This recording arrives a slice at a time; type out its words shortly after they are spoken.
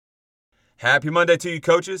Happy Monday to you,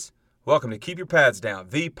 coaches. Welcome to Keep Your Pads Down,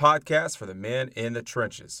 the podcast for the men in the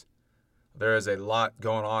trenches. There is a lot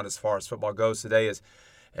going on as far as football goes today as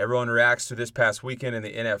everyone reacts to this past weekend in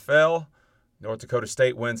the NFL. North Dakota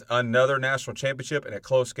State wins another national championship in a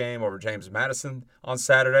close game over James Madison on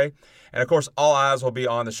Saturday. And, of course, all eyes will be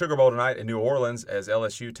on the Sugar Bowl tonight in New Orleans as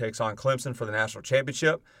LSU takes on Clemson for the national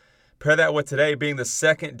championship. Pair that with today being the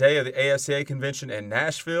second day of the ASCA convention in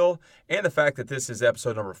Nashville and the fact that this is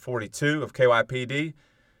episode number 42 of KYPD.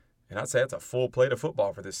 And I'd say it's a full plate of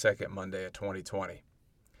football for this second Monday of 2020.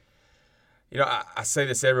 You know, I say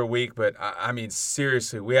this every week, but I mean,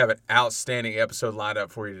 seriously, we have an outstanding episode lined up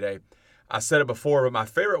for you today. I said it before, but my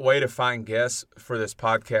favorite way to find guests for this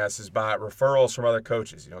podcast is by referrals from other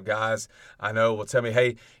coaches. You know, guys I know will tell me,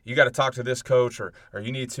 "Hey, you got to talk to this coach, or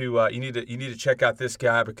you need to check out this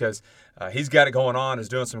guy because he's got it going on, is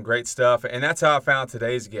doing some great stuff." And that's how I found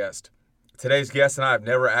today's guest. Today's guest and I have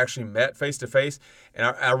never actually met face to face, and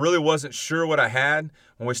I really wasn't sure what I had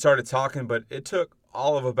when we started talking, but it took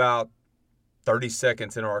all of about 30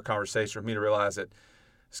 seconds into our conversation for me to realize that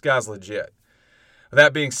this guy's legit. With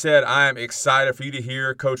that being said, I am excited for you to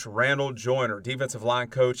hear Coach Randall Joyner, defensive line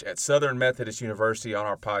coach at Southern Methodist University, on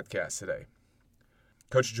our podcast today.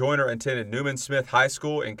 Coach Joyner attended Newman Smith High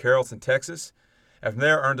School in Carrollton, Texas, and from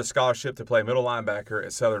there earned a scholarship to play middle linebacker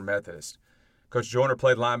at Southern Methodist. Coach Joyner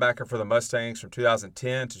played linebacker for the Mustangs from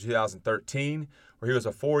 2010 to 2013, where he was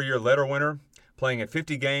a 4-year letter winner, playing in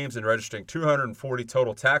 50 games and registering 240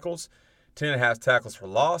 total tackles, 10.5 tackles for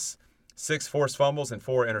loss, 6 forced fumbles, and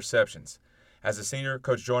 4 interceptions. As a senior,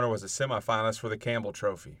 Coach Joyner was a semifinalist for the Campbell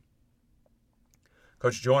Trophy.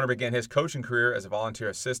 Coach Joyner began his coaching career as a volunteer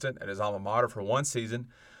assistant at his alma mater for 1 season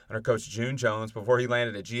under Coach June Jones before he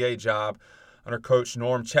landed a GA job under Coach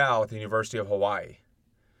Norm Chow at the University of Hawaii.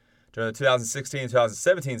 During the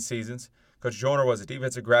 2016-2017 seasons, Coach Joyner was a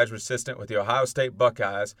defensive graduate assistant with the Ohio State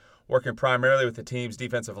Buckeyes, working primarily with the team's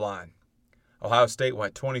defensive line. Ohio State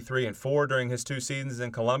went 23-4 during his 2 seasons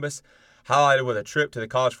in Columbus, highlighted with a trip to the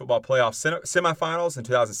College Football Playoff semifinals in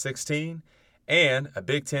 2016 and a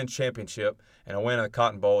Big Ten championship and a win in the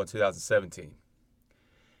Cotton Bowl in 2017.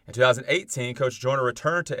 In 2018, Coach Joyner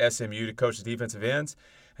returned to SMU to coach the defensive ends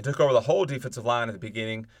and took over the whole defensive line at the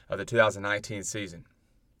beginning of the 2019 season.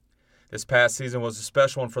 This past season was a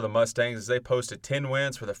special one for the Mustangs as they posted 10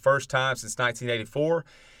 wins for the first time since 1984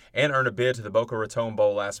 and earned a bid to the Boca Raton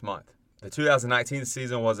Bowl last month. The 2019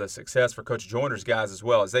 season was a success for Coach Joyner's guys as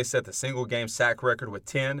well, as they set the single-game sack record with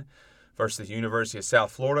 10 versus the University of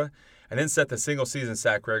South Florida, and then set the single-season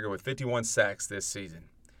sack record with 51 sacks this season.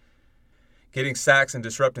 Getting sacks and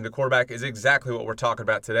disrupting the quarterback is exactly what we're talking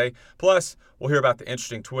about today. Plus, we'll hear about the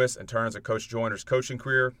interesting twists and turns of Coach Joyner's coaching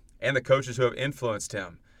career and the coaches who have influenced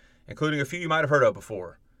him, including a few you might have heard of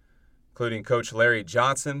before, including Coach Larry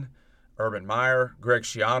Johnson, Urban Meyer, Greg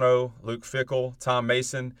Schiano, Luke Fickell, Tom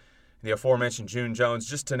Mason, the aforementioned June Jones,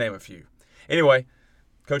 just to name a few. Anyway,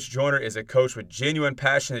 Coach Joyner is a coach with genuine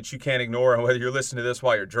passion that you can't ignore, and whether you're listening to this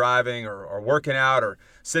while you're driving or working out or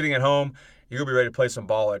sitting at home, you're going to be ready to play some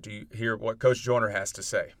ball after you hear what Coach Joyner has to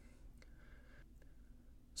say.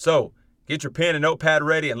 So, get your pen and notepad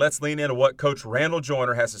ready, and let's lean into what Coach Randall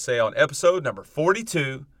Joyner has to say on episode number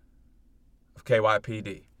 42 of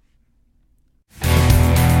KYPD.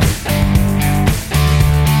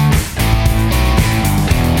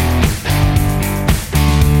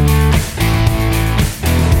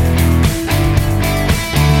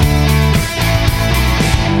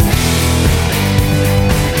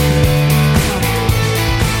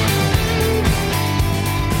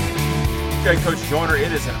 Okay, Coach Joyner,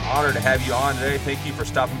 it is an honor to have you on today. Thank you for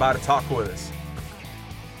stopping by to talk with us.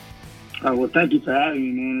 Well, thank you for having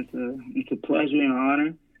me, man. It's a pleasure and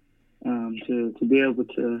an honor to be able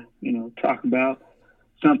to, talk about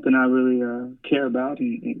something I really care about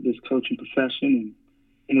in this coaching profession and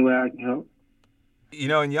any way I can help. You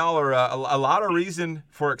know, and y'all are a lot of reason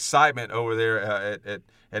for excitement over there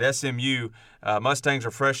at SMU. Mustangs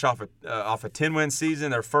are fresh off a 10-win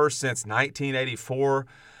season, their first since 1984.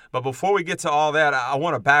 But before we get to all that, I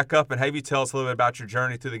want to back up and have you tell us a little bit about your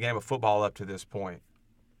journey through the game of football up to this point.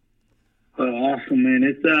 Awesome, man.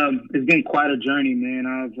 It's been quite a journey, man.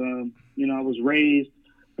 I was raised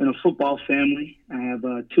in a football family. I have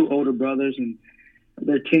 2 older brothers, and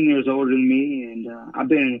they're 10 years older than me. And I've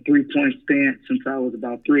been in a 3-point stance since I was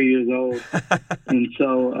about 3 years old. And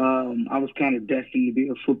so I was kind of destined to be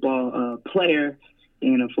a football player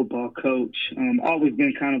and a football coach. Always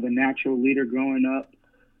been kind of a natural leader growing up.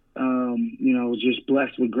 Was just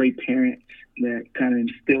blessed with great parents that kind of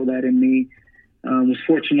instilled that in me. Was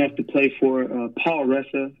fortunate enough to play for Paul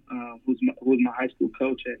Ressa, who's my high school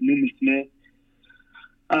coach at Newman Smith.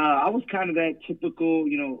 I was kind of that typical,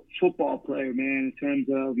 football player, man, in terms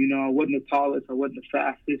of, I wasn't the tallest, I wasn't the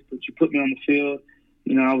fastest, but you put me on the field,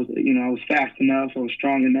 I was fast enough, I was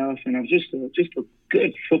strong enough, and I was just a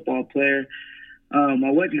good football player. I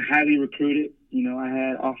wasn't highly recruited. I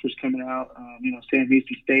had offers coming out, Sam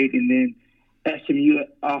Houston State, and then SMU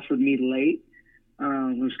offered me late.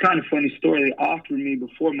 It was kind of a funny story. They offered me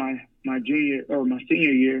before my junior or my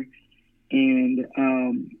senior year, and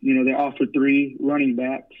they offered 3 running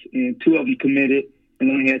backs, and 2 of them committed,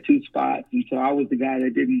 and only had 2 spots, and so I was the guy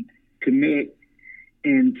that didn't commit.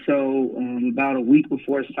 And so about a week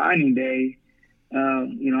before signing day,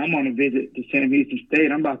 I'm on a visit to Sam Houston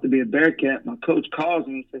State. I'm about to be a Bearcat. My coach calls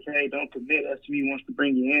me and says, "Hey, don't commit. SMU wants to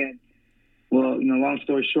bring you in." Well, long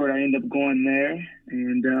story short, I ended up going there,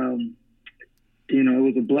 and it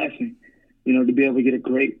was a blessing, to be able to get a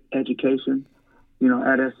great education,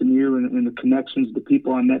 at SMU and the connections, the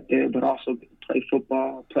people I met there, but also play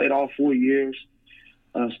football. I played all 4 years.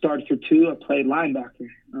 Started for 2. I played linebacker,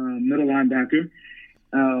 middle linebacker.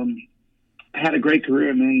 I had a great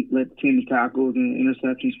career, man. Led the team in tackles and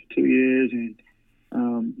interceptions for 2 years, and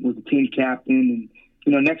was the team captain.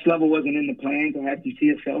 And next level wasn't in the plans. I had some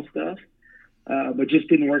CFL stuff, but just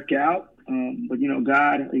didn't work out. But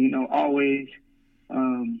God, always,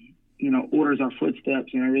 orders our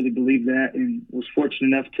footsteps, and I really believe that. And was fortunate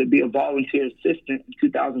enough to be a volunteer assistant in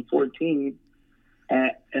 2014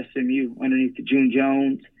 at SMU underneath June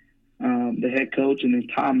Jones, the head coach, and then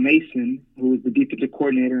Tom Mason, who was the defensive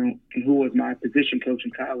coordinator and who was my position coach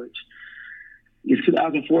in college. In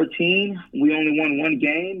 2014, we only won 1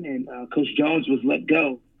 game, and Coach Jones was let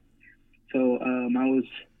go. So I was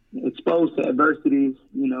exposed to adversities,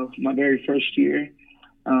 my very first year.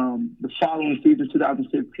 The following season,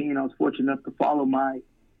 2015, I was fortunate enough to follow my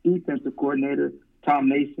defensive coordinator, Tom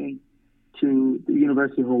Mason, to the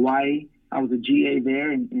University of Hawaii. I was a GA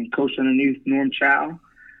there and coached underneath Norm Chow.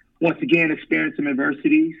 Once again, experienced some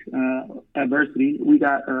adversity. We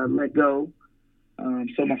got let go.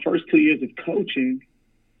 So my first 2 years of coaching,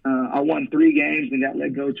 I won 3 games and got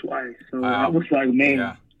let go twice. So wow. I was like, man,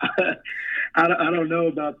 yeah. I don't know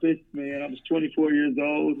about this, man. I was 24 years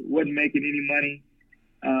old, wasn't making any money,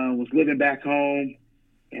 was living back home,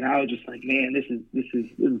 and I was just like, man, this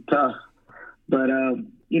is tough. But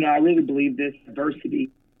I really believe this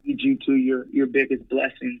adversity leads you to your biggest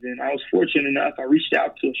blessings. And I was fortunate enough, I reached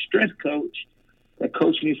out to a strength coach that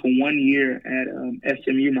coached me for 1 year at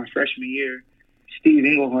SMU my freshman year, Steve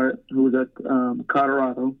Englehart, who was at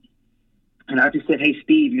Colorado. And I just said, "Hey,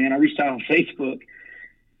 Steve, man," I reached out on Facebook,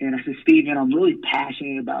 and I said, "Steve, man, I'm really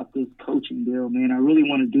passionate about this coaching deal, man. I really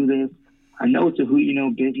want to do this. I know it's a who you know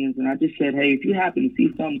business." And I just said, "Hey, if you happen to see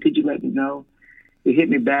something, could you let me know?" He hit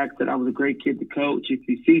me back that I was a great kid to coach. If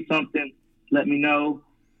you see something, let me know.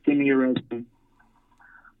 Send me your resume.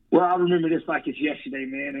 Well, I remember this like it's yesterday,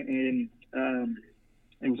 man. And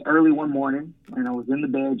it was early one morning, and I was in the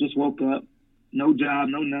bed, just woke up, no job,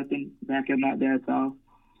 no nothing, back at my dad's house.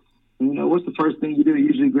 And what's the first thing you do? You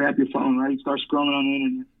usually grab your phone, right? You start scrolling on the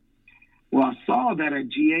internet. Well, I saw that a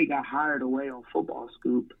GA got hired away on Football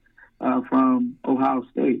Scoop from Ohio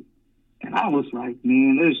State. And I was like,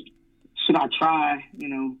 man, should I try?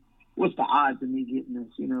 What's the odds of me getting this?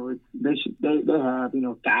 They have,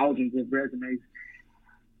 thousands of resumes.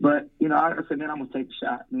 But, I said, man, I'm going to take a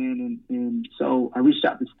shot, man. And so I reached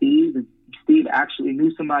out to Steve, and Steve actually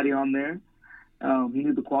knew somebody on there. He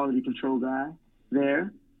knew the quality control guy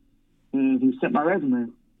there, and he sent my resume.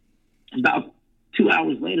 About 2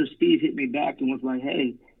 hours later, Steve hit me back and was like,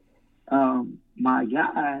 "Hey, my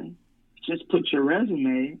guy just put your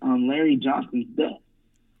resume on Larry Johnson's desk."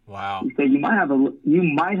 Wow. He said, you might have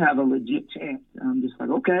a legit chance. And I'm just like,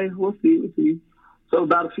 okay, we'll see. So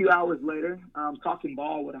about a few hours later, I'm talking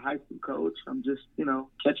ball with a high school coach. I'm just,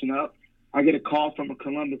 catching up. I get a call from a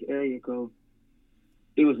Columbus area code.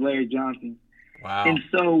 It was Larry Johnson. Wow. And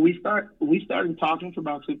so we started talking for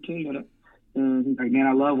about 15 minutes. And he's like, "Man,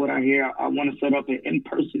 I love what I hear. I want to set up an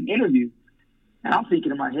in-person interview." And I'm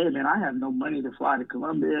thinking in my head, man, I have no money to fly to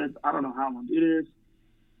Columbus. I don't know how I'm going to do this.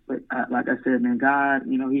 But like I said, man, God,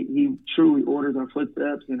 he truly orders our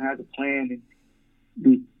footsteps and has a plan. And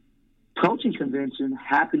the coaching convention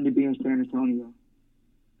happened to be in San Antonio.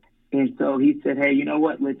 And so he said, "Hey, you know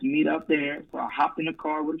what? Let's meet up there." So I hopped in the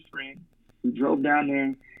car with a friend. We drove down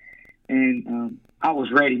there, and I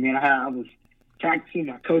was ready, man. I was practicing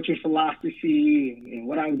my coaching philosophy and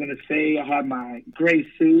what I was going to say. I had my gray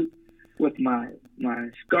suit with my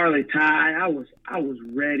scarlet tie. I was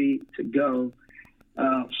ready to go.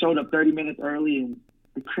 Showed up 30 minutes early, and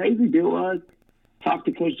the crazy deal was, talked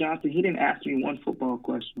to Coach Johnson. He didn't ask me one football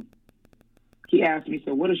question. He asked me,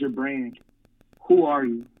 "So what is your brand? Who are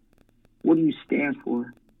you? What do you stand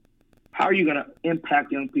for? How are you going to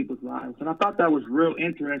impact young people's lives? And I thought that was real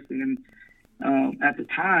interesting at the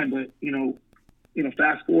time. But,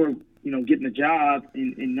 fast forward, getting the job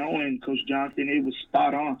and knowing Coach Johnson, it was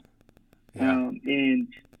spot on. Yeah.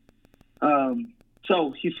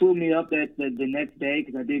 So he flew me up the next day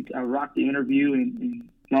because I rocked the interview. And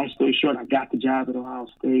long story short, I got the job at Ohio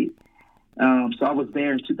State. So I was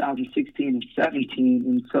there in 2016 and 17.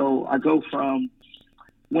 And so I go from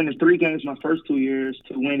winning 3 games my first 2 years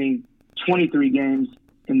to winning 23 games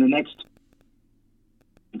in the next,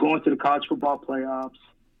 going to the college football playoffs,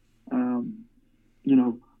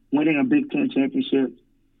 winning a Big Ten championship,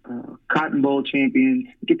 Cotton Bowl champions,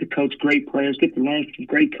 get to coach great players, get to learn from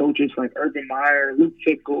great coaches like Urban Meyer, Luke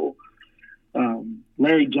Fickell,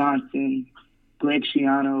 Larry Johnson, Greg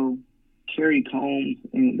Schiano, Kerry Combs,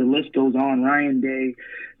 and the list goes on, Ryan Day.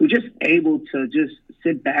 We're just able to just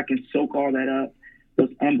sit back and soak all that up. It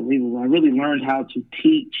was unbelievable. I really learned how to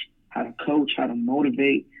teach, how to coach, how to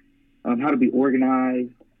motivate, how to be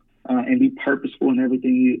organized, and be purposeful in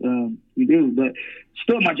everything you do. But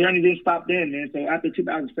still, my journey didn't stop then, man. So after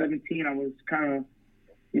 2017, I was kind of,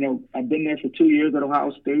 I've been there for 2 years at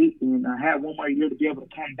Ohio State, and I had one more year to be able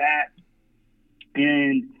to come back.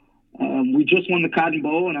 And we just won the Cotton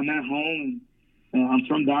Bowl, and I'm at home, and I'm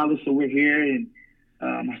from Dallas, so we're here. And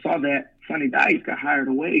I saw that Sonny Dykes got hired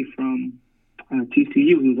away from TCU.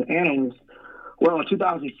 He was an analyst. Well, in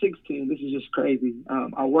 2016, this is just crazy.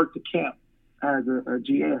 I worked at camp as a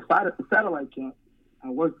GA, a satellite camp. I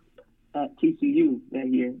worked at TCU that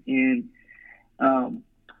year, and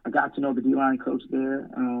I got to know the D-line coach there,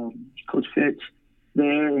 Coach Fitch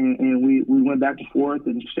there, and we went back and forth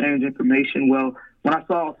and exchanged information. Well, when I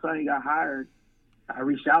saw Sonny got hired, I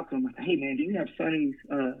reached out to him. I said, hey, man, do you have Sonny's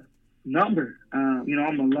number? I'm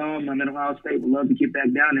an alum. I'm at Ohio State. Would love to get back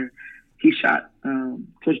down there. He shot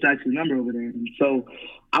Coach Dykes' number over there. And so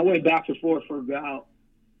I went back and forth for about,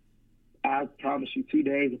 I promise you, 2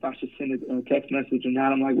 days if I should send a text message or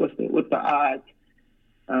not. I'm like, what's the odds?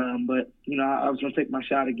 But, I was going to take my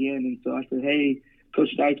shot again. And so I said, hey,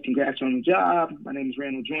 Coach Dykes, congrats on the job. My name is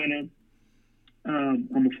Randall Joyner.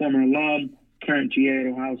 I'm a former alum, current GA at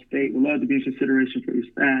Ohio State. Would love to be in consideration for your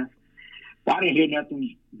staff. But I didn't hear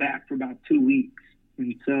nothing back for about 2 weeks.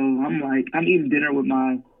 And so I'm eating dinner with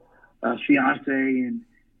my fiance and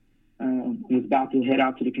was about to head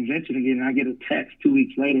out to the convention again. And I get a text 2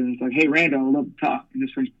 weeks later, and it's like, hey, Randall, I'd love to talk. And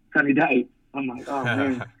it's from Sonny Dykes. I'm like, oh,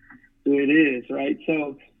 man, here it is, right?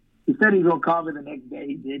 So he said he was going to call me the next day.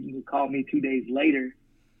 He did, and he called me 2 days later.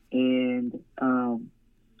 And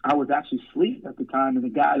I was actually asleep at the time, and the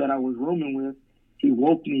guy that I was rooming with, he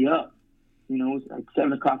woke me up. It was like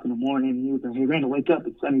 7 o'clock in the morning, and he was like, hey, Randall, wake up.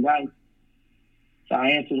 It's Sonny Dykes. So I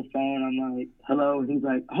answer the phone. I'm like, hello. And he's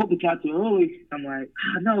like, I hope it's not too early. I'm like,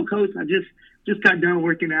 no, Coach, I just got done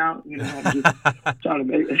working out. I'm just trying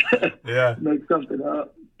to make something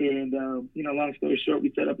up. And, long story short,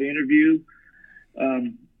 we set up an interview,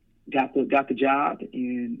 got the job.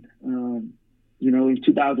 And, in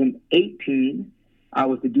 2018, I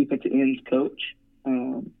was the defensive ends coach.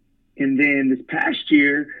 And then this past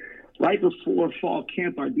year, right before fall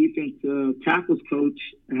camp, our defensive tackles coach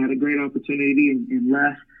had a great opportunity and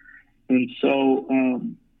left. And so,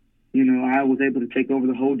 I was able to take over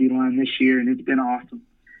the whole D-line this year, and it's been awesome.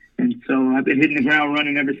 And so I've been hitting the ground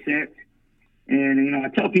running ever since. And, I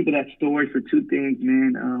tell people that story for 2 things,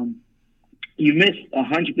 man. You miss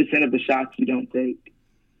 100% of the shots you don't take.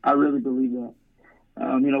 I really believe that.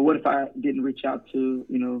 What if I didn't reach out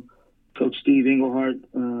to, Coach Steve Englehart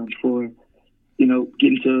for –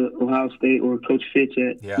 getting to Ohio State, or Coach Fitch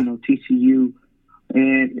at, TCU.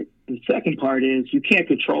 And the second part is you can't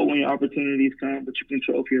control when your opportunities come, but you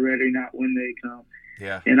control if you're ready, not when they come.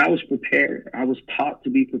 Yeah. And I was prepared. I was taught to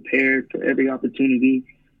be prepared for every opportunity,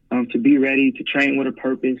 to be ready, to train with a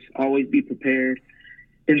purpose, always be prepared.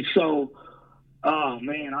 And so, I'm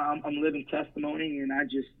living testimony, and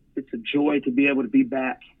it's a joy to be able to be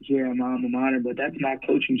back here at my alma mater. But that's my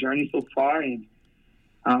coaching journey so far, and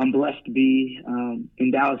I'm blessed to be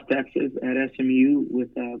in Dallas, Texas at SMU with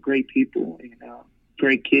great people and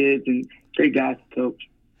great kids and great guys to coach.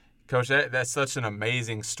 Coach, that's such an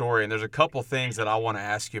amazing story, and there's a couple things that I want to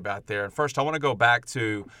ask you about there. And first, I want to go back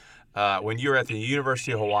to when you were at the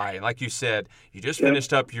University of Hawaii. And like you said, you just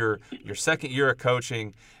finished up your second year of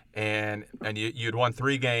coaching, and you'd won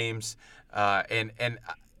 3 games. And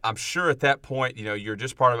I'm sure at that point, you're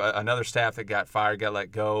just part of another staff that got fired, got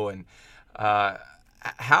let go. And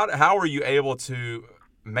how were you able to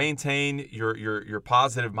maintain your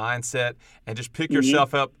positive mindset and just pick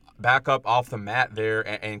yourself up back up off the mat there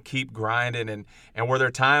and keep grinding? And were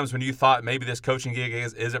there times when you thought maybe this coaching gig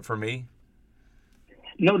isn't for me?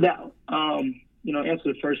 No doubt.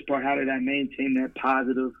 Answer the first part. How did I maintain that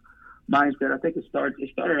positive mindset? I think it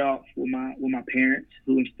started off with my parents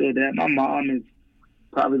who instilled that. My mom is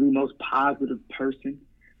probably the most positive person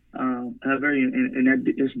ever, and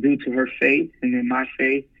that is due to her faith and then my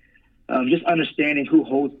faith. Just understanding who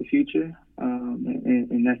holds the future,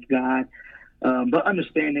 and that's God. But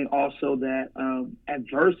understanding also that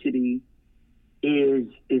adversity is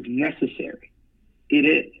necessary. It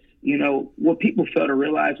is. What people fail to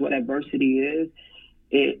realize what adversity is,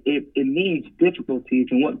 it means difficulties.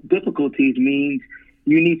 And what difficulties means,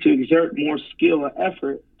 you need to exert more skill or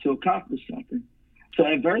effort to accomplish something. So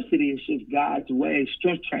adversity is just God's way,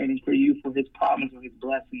 strength training for you for his promise or his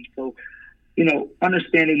blessing. So,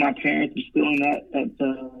 understanding my parents, instilling that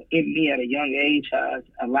in me at a young age has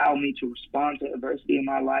allowed me to respond to adversity in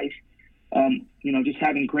my life. Just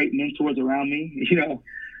having great mentors around me.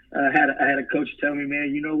 I had a coach tell me,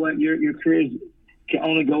 man, you know what, your career can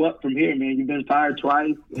only go up from here, man. You've been fired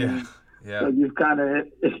twice. Yeah. So you've kind of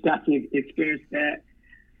got to experience that.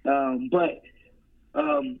 But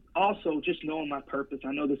also just knowing my purpose.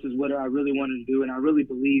 I know this is what I really want to do, and I really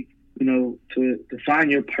believe, to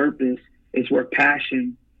find your purpose is where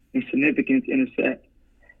passion and significance intersect.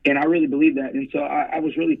 And I really believe that. And so I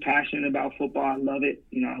was really passionate about football. I love it.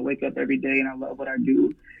 I wake up every day and I love what I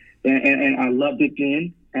do. And I loved it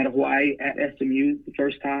then at Hawaii, at SMU the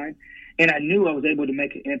first time. And I knew I was able to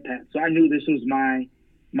make an impact. So I knew this was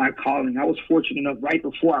my calling. I was fortunate enough right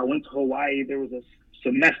before I went to Hawaii, there was a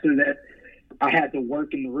semester that I had to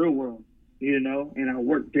work in the real world, and I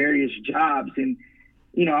worked various jobs. And,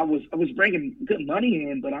 I was bringing good money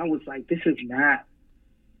in, but I was like, this is not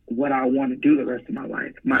what I want to do the rest of my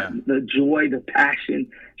life. The joy, the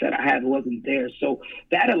passion that I had wasn't there. So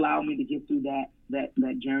that allowed me to get through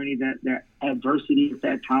that journey, that adversity at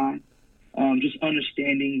that time. Just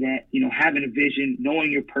understanding that, having a vision,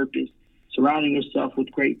 knowing your purpose, surrounding yourself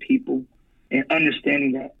with great people, and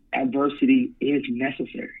understanding that adversity is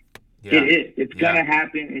necessary. Yeah. It is. It's going to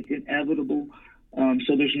happen. It's inevitable.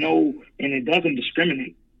 So there's and it doesn't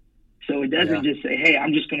discriminate. So it doesn't just say, hey,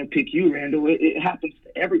 I'm just going to pick you, Randall. It happens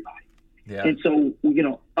to everybody. Yeah. And so,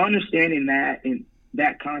 understanding that and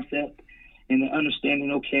that concept, and then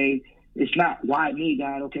understanding, okay, it's not why me,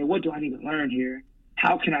 God. Okay, what do I need to learn here?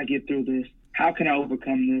 How can I get through this? How can I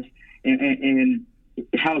overcome this? And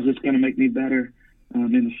how is this going to make me better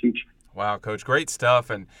in the future? Wow, Coach, great stuff.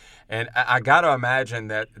 And I got to imagine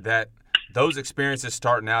that those experiences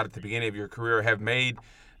starting out at the beginning of your career have made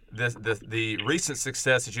the recent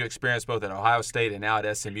success that you experienced both at Ohio State and now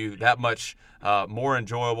at SMU that much more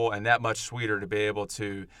enjoyable and that much sweeter to be able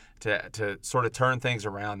to sort of turn things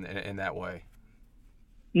around in that way.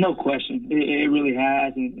 No question. It really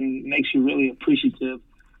has, and it makes you really appreciative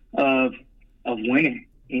of winning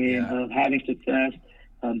and of having success,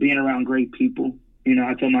 being around great people.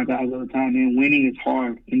 I tell my guys all the time, man, winning is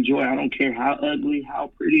hard. Enjoy. I don't care how ugly,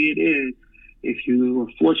 how pretty it is. If you are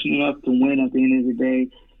fortunate enough to win at the end of the day,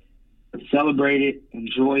 celebrate it,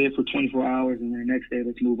 enjoy it for 24 hours, and then the next day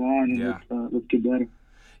let's move on and let's get better.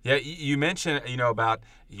 Yeah, you mentioned about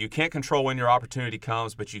you can't control when your opportunity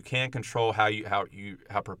comes, but you can control how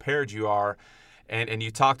prepared you are, and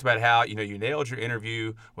you talked about how you nailed your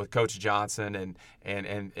interview with Coach Johnson,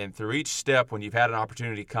 and through each step when you've had an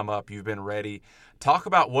opportunity come up, you've been ready. Talk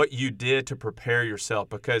about what you did to prepare yourself,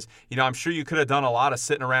 because I'm sure you could have done a lot of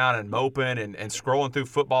sitting around and moping and scrolling through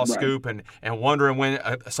Football Scoop and wondering when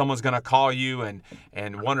someone's going to call you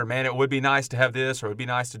and wonder, man, it would be nice to have this or it would be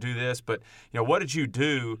nice to do this. But what did you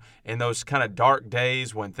do in those kind of dark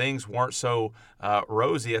days when things weren't so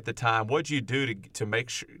rosy at the time? What did you do to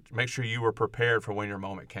make sure you were prepared for when your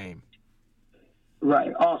moment came?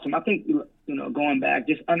 Right. Awesome. I think going back,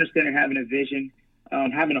 just understanding, having a vision,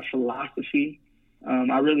 having a philosophy.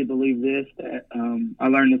 I really believe this, that I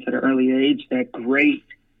learned this at an early age, that great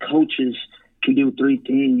coaches can do three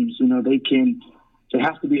things. They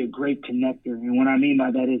have to be a great connector. And what I mean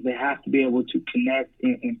by that is they have to be able to connect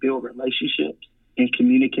and build relationships and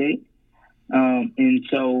communicate. And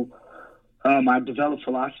so I developed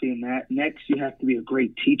philosophy in that. Next, you have to be a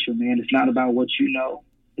great teacher, man. It's not about what you know.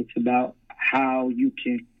 It's about how you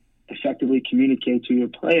can effectively communicate to your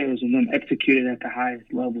players and then execute it at the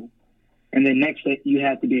highest level. And then next, you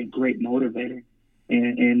have to be a great motivator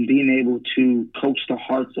and being able to coach the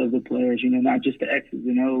hearts of the players, not just the X's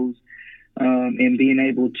and O's, and being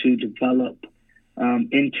able to develop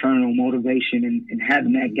internal motivation and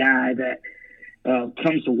having that guy that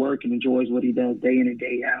comes to work and enjoys what he does day in and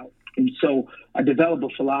day out. And so I developed a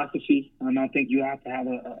philosophy. I think you have to have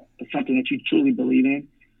something that you truly believe in.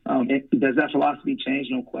 Does that philosophy change?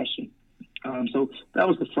 No question. So that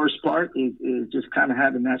was the first part, is just kind of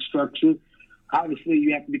having that structure. Obviously,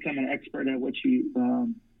 you have to become an expert at what you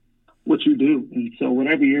do. And so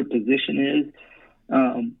whatever your position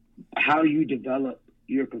is, how you develop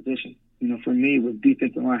your position. For me, with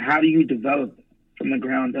defensive line, how do you develop from the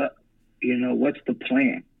ground up? What's the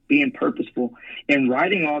plan? Being purposeful and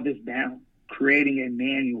writing all this down, creating a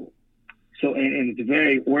manual. So, and it's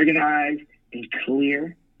very organized and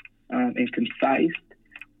clear and concise,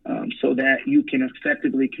 so that you can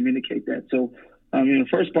effectively communicate that. So, the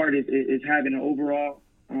first part is having an overall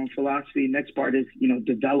philosophy. Next part is,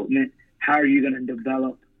 development. How are you going to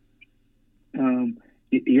develop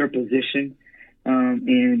your position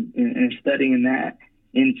and studying that?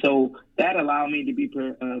 And so that allowed me to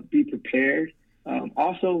be prepared.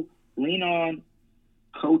 Also, lean on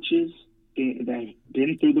coaches that have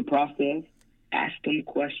been through the process. Ask them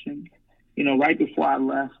questions. Right before I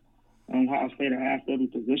left Ohio State, I asked every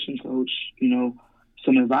position coach,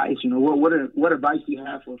 some advice. What advice do you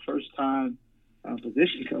have for a first-time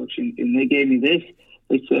position coach? And they gave me this.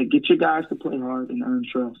 They said, get your guys to play hard and earn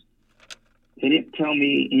trust. They didn't tell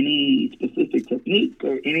me any specific technique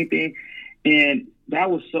or anything. And that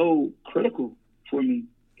was so critical for me,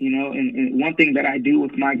 and one thing that I do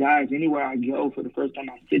with my guys, anywhere I go for the first time,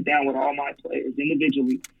 I sit down with all my players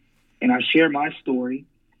individually and I share my story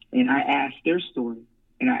and I ask their story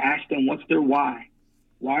and I ask them, what's their why?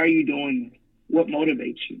 Why are you doing this? What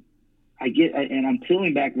motivates you? And I'm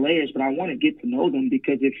peeling back layers, but I want to get to know them,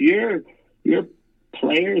 because if your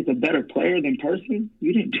player is a better player than person,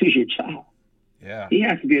 you didn't do your job. Yeah. He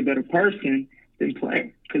has to be a better person than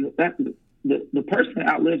player, because the person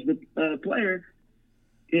outlives the player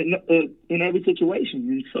in every situation.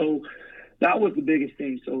 And so that was the biggest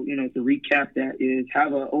thing. So, to recap, that is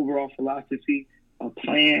have an overall philosophy, a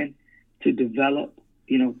plan to develop,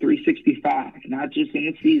 365, not just in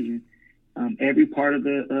the season, every part of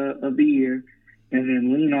the year, and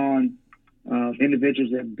then lean on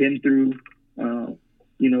individuals that have been through,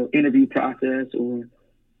 interview process or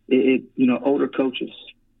older coaches.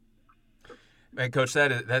 Man, Coach,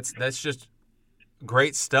 that's just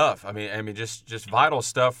great stuff. I mean, just vital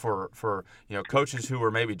stuff for coaches who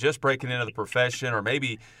are maybe just breaking into the profession, or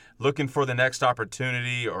maybe looking for the next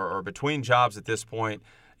opportunity, or between jobs at this point.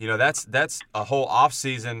 That's a whole off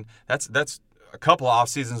season. That's a couple of off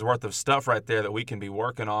seasons worth of stuff right there that we can be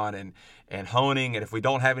working on and honing. And if we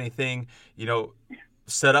don't have anything,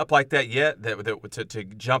 set up like that yet, to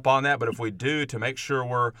jump on that. But if we do, to make sure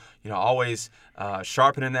we're always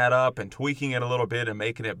sharpening that up and tweaking it a little bit and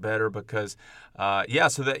making it better, because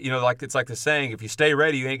so that like it's like the saying, if you stay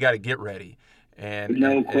ready, you ain't got to get ready. And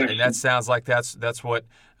that sounds like that's what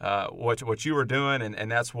you were doing,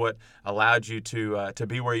 and that's what allowed you to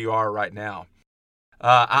be where you are right now.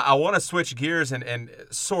 I want to switch gears and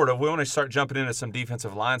sort of, we want to start jumping into some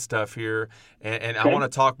defensive line stuff here, and I want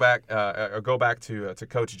to talk back or go back to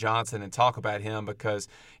Coach Johnson and talk about him, because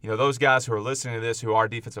those guys who are listening to this who are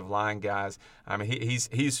defensive line guys, I mean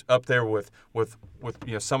he's up there with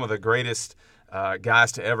some of the greatest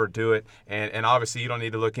guys to ever do it, and obviously you don't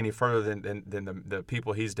need to look any further than the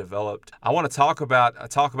people he's developed. I want to talk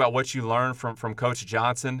about what you learned from Coach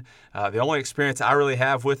Johnson. The only experience I really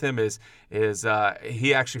have with him is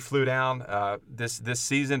he actually flew down this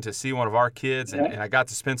season to see one of our kids, and I got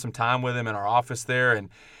to spend some time with him in our office there, and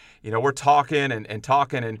we're talking and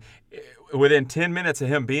talking, and within 10 minutes of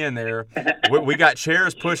him being there, we got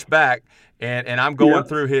chairs pushed back, and I'm going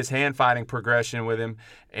through his hand fighting progression with him,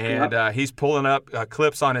 and he's pulling up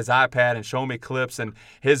clips on his iPad and showing me clips, and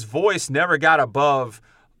his voice never got above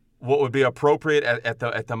what would be appropriate at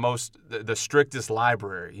the strictest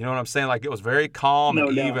library. You know what I'm saying? Like, it was very calm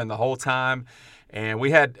and even the whole time. And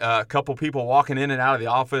we had a couple people walking in and out of the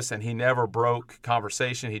office, and he never broke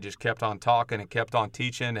conversation. He just kept on talking and kept on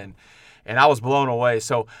teaching, and I was blown away.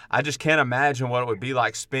 So I just can't imagine what it would be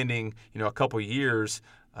like spending, a couple years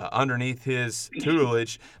underneath his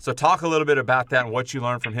tutelage. So talk a little bit about that and what you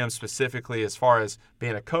learned from him specifically as far as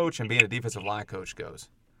being a coach and being a defensive line coach goes.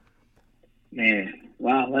 Man,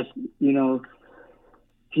 wow, that's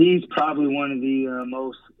he's probably one of the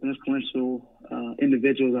most influential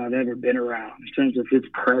individuals I've ever been around in terms of his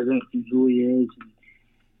presence and who he is.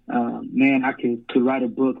 Man, I could write a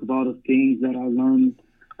book of all the things that I learned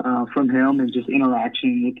from him and just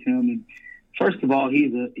interaction with him. And first of all,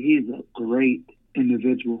 he's a great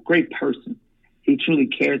individual, great person. He truly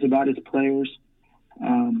cares about his players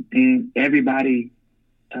and everybody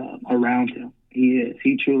around him.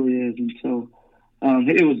 He truly is. And so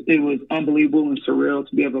It was unbelievable and surreal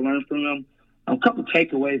to be able to learn from him. A couple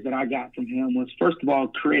takeaways that I got from him was, first of all,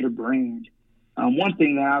 create a brand. One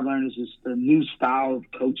thing that I learned is just the new style of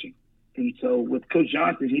coaching. And so with Coach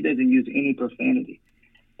Johnson, he doesn't use any profanity.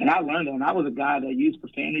 And I learned that. And I was a guy that used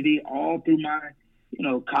profanity all through my,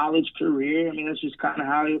 college career. I mean, that's just kind of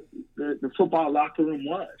how the football locker room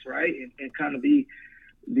was, right? And kind of the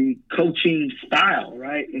coaching style,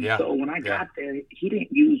 right? And so when I got there, he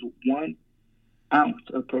didn't use 1 ounce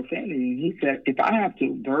of profanity. And he said, if I have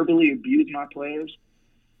to verbally abuse my players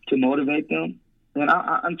to motivate them, then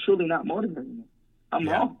I'm truly not motivating them. I'm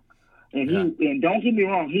wrong. And and don't get me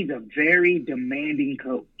wrong, he's a very demanding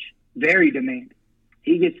coach. Very demanding.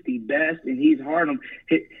 He gets the best, and he's hard on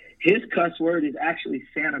his cuss word is actually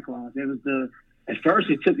Santa Claus. It was at first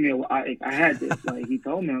it took me a while. I had this, like, he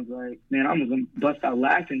told me, I was like, man, I'm going to bust out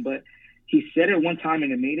laughing. But he said it one time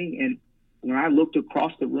in a meeting, and when I looked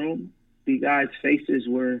across the room, the guys' faces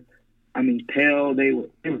were, pale. They were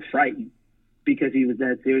frightened because he was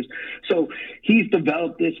that serious. So he's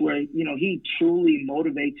developed this where, he truly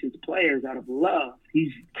motivates his players out of love.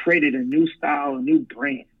 He's created a new style, a new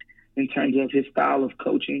brand in terms of his style of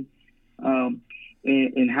coaching, and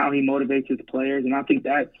how he motivates his players. And I think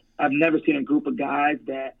that I've never seen a group of guys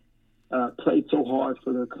that played so hard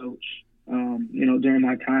for their coach, during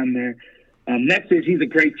my time there. Next is he's a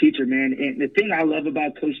great teacher, man. And the thing I love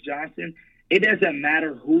about Coach Johnson, it doesn't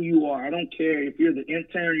matter who you are. I don't care if you're the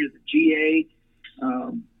intern, you're the GA,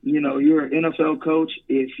 you're an NFL coach.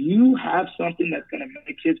 If you have something that's going to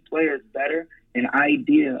make his players better, an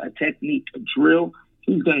idea, a technique, a drill,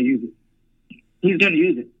 he's going to use it. He's going to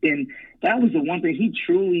use it. And that was the one thing he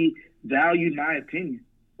truly valued my opinion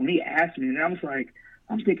when he asked me. And I'm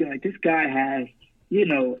thinking, this guy has,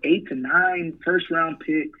 8 to 9 first-round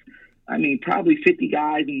picks. Probably 50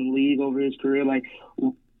 guys in the league over his career. Like,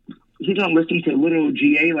 he's going to listen to a little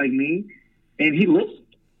GA like me, and he listened.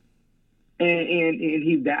 And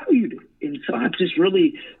he valued it. And so I just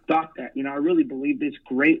really thought that, I really believe this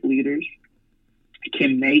great leaders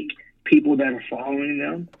can make people that are following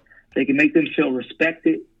them, they can make them feel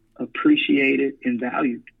respected, appreciated, and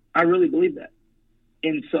valued. I really believe that.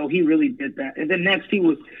 And so he really did that. And then next, he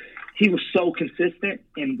was so consistent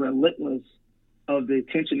and relentless of the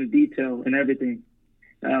attention to detail and everything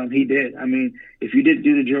he did. If you didn't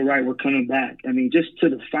do the drill right, we're coming back. Just to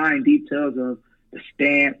the fine details of the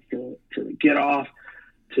stance, to the get off,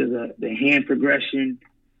 to the hand progression,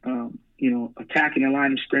 attacking the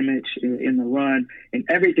line of scrimmage in the run, and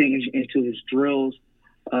everything into his drills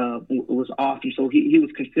was awesome. So he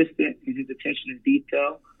was consistent in his attention to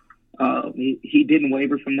detail. He didn't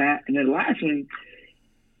waver from that. And then lastly,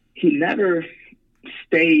 he never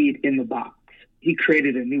stayed in the box. He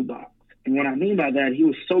created a new box. And what I mean by that, he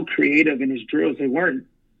was so creative in his drills. They weren't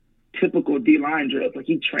typical D-line drills. Like,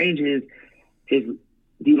 he trained his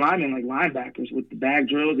D-linemen like linebackers with the bag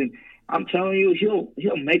drills. And I'm telling you,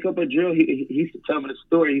 he'll make up a drill. He used to tell me the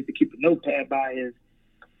story. He used to keep a notepad by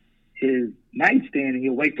his nightstand, and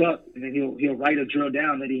he'll wake up, and then he'll write a drill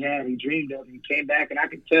down that he dreamed of. And he came back, and I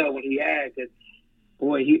could tell what he had, because,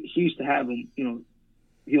 boy, he used to have them,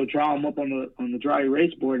 he'll draw them up on the dry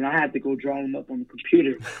erase board, and I had to go draw them up on the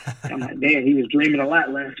computer. And I'm like, man, he was dreaming a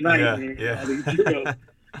lot last night. All these drills.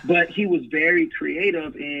 But he was very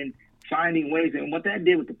creative in finding ways. And what that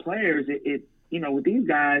did with the players, it with these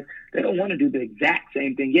guys, they don't want to do the exact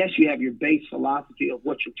same thing. Yes, you have your base philosophy of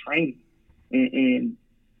what you're training,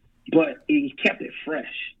 but he kept it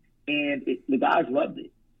fresh, and the guys loved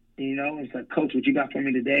it. It's like, Coach, what you got for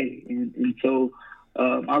me today? And so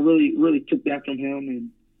I really, really took that from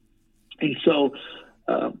him. And so,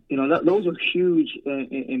 those are huge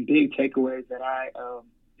and big takeaways that I,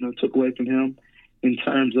 took away from him in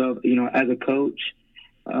terms of, as a coach.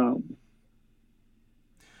 Well,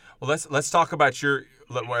 let's talk about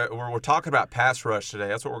we're talking about pass rush today.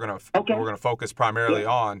 That's what we're gonna focus primarily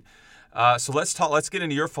on. So let's get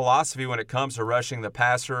into your philosophy when it comes to rushing the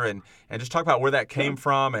passer, and just talk about where that came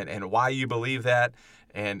from, and why you believe that,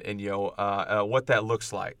 and what that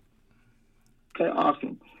looks like. Okay,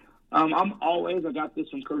 awesome. I got this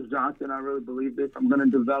from Coach Johnson. I really believe this. I'm going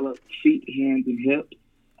to develop feet, hands, and hips,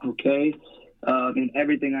 okay, in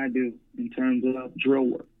everything I do in terms of drill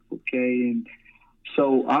work, okay. And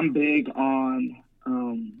so I'm big on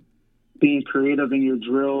being creative in your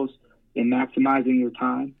drills and maximizing your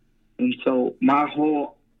time. And so my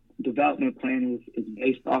whole development plan is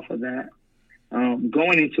based off of that.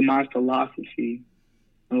 Going into my philosophy,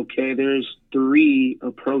 okay, there's 3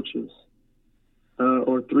 approaches,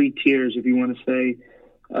 or 3 tiers, if you want to say.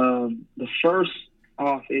 The first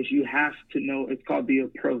off is you have to know, it's called the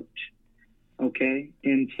approach, okay?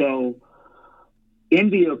 And so in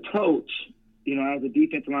the approach, as a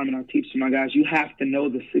defensive lineman, I teach to my guys, you have to know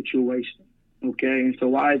the situation, okay? And so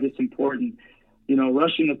why is this important?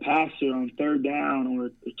 Rushing the passer on third down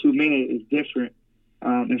or 2 minutes is different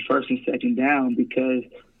in first and second down because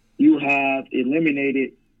you have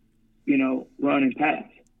eliminated, run and pass,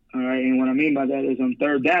 all right? And what I mean by that is on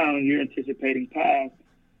third down, you're anticipating pass,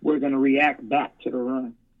 we're going to react back to the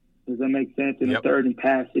run. Does that make sense? In a third and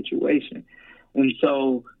pass situation. And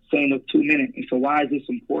so same with 2 minutes. And so why is this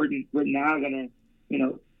important? We're now going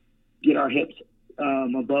to, get our hips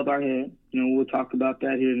above our head. We'll talk about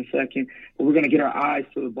that here in a second. But we're going to get our eyes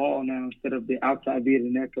to the ball now instead of the outside via the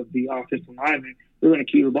neck of the offensive lineman. We're going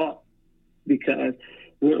to keep the ball because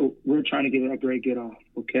we're trying to get that great get off.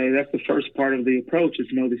 Okay, that's the first part of the approach is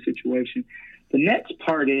know the situation. The next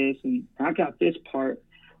part is, and I got this part,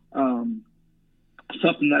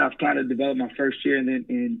 something that I've kind of developed my first year, and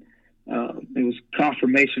then it was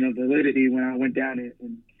confirmation of validity when I went down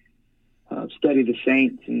and studied the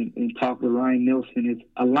Saints and talked with Ryan Nielsen. It's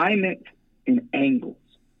alignment and angles.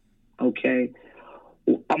 Okay,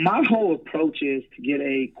 my whole approach is to get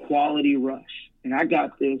a quality rush, and I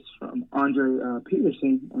got this from Andre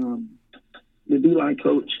Peterson, the D-line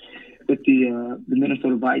coach with the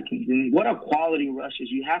Minnesota Vikings. And what a quality rush is,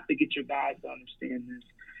 you have to get your guys to understand this.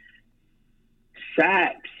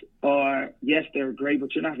 Sacks are, yes, they're great,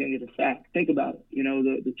 but you're not going to get a sack. Think about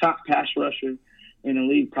it. The top pass rusher in the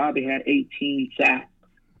league probably had 18 sacks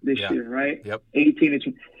this year, right? Yep.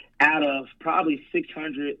 18 out of probably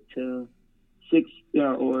 600 to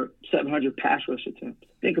 700 pass rush attempts.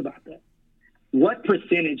 Think about that. What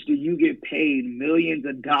percentage do you get paid millions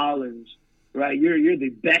of dollars, right? You're the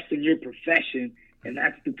best in your profession, and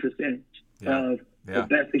that's the percentage of the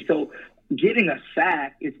best. So getting a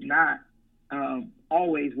sack is not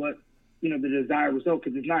always what, the desired result,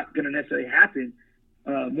 because it's not going to necessarily happen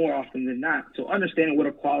more often than not. So understanding what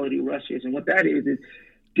a quality rush is, and what that is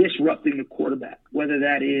disrupting the quarterback, whether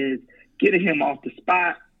that is getting him off the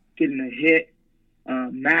spot, getting a hit,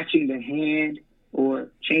 matching the hand, or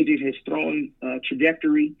changing his throwing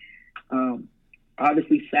trajectory.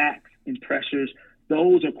 Obviously, sacks and pressures,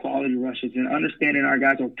 those are quality rushes, and understanding our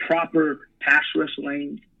guys are proper pass rush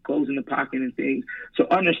lanes, closing the pocket and things. So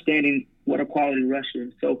understanding what a quality rush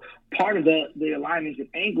is. So part of the alignments and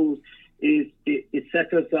angles is it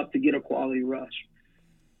sets us up to get a quality rush.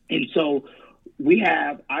 And so we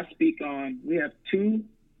have 2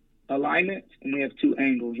 alignments and we have 2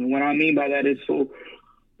 angles. And what I mean by that is, so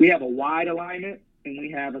we have a wide alignment and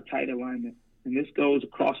we have a tight alignment. And this goes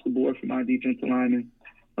across the board for my defensive linemen.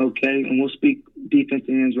 Okay, and we'll speak defensive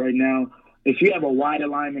ends right now. If you have a wide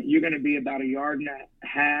alignment, you're going to be about 1.5 yards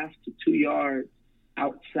to 2 yards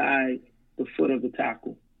outside the foot of the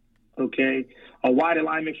tackle. Okay, a wide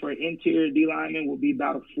alignment for an interior D lineman will be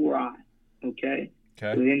about a 4-eye. Okay,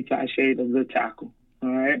 the inside shade of the tackle. All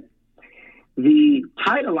right. The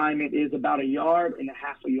tight alignment is about 1.5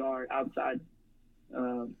 yards outside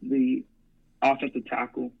the offensive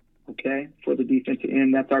tackle. Okay, for the defensive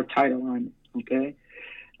end, that's our tight alignment. Okay,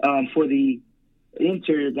 for the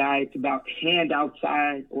interior guy, it's about hand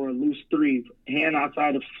outside or a loose 3, hand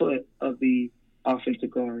outside the foot of the offensive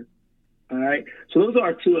guard. All right. So those are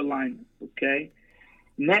our 2 alignments. Okay.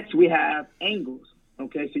 Next, we have angles.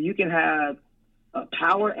 Okay. So you can have a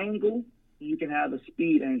power angle and you can have a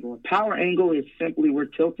speed angle. A power angle is simply we're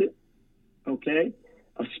tilted. Okay.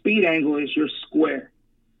 A speed angle is you're square.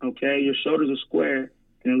 Okay. Your shoulders are square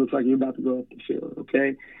and it looks like you're about to go up the field.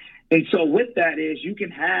 Okay. And so with that is you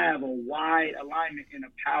can have a wide alignment in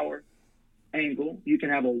a power angle. You can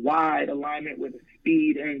have a wide alignment with a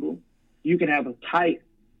speed angle. You can have a tight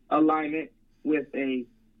alignment with a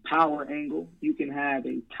power angle. You can have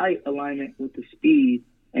a tight alignment with the speed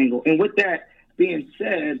angle. And with that being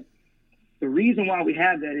said, the reason why we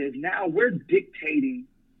have that is now we're dictating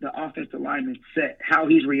the offensive lineman set, how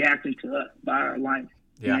he's reacting to us by our alignment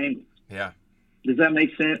and angles. Yeah. Does that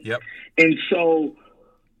make sense? Yep. And so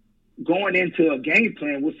going into a game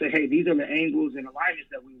plan, we'll say, hey, these are the angles and alignments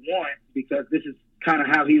that we want because this is kind of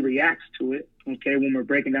how he reacts to it, okay, when we're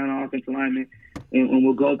breaking down our offensive alignment, and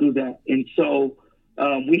we'll go through that. And so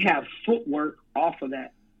we have footwork off of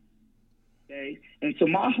that, okay? And so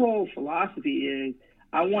my whole philosophy is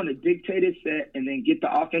I want to dictate his set and then get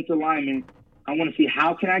the offensive lineman. I want to see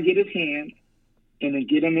how can I get his hands and then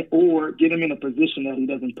get him in a position that he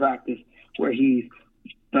doesn't practice where he's,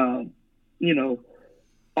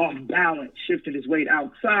 off balance, shifting his weight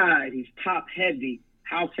outside. He's top heavy.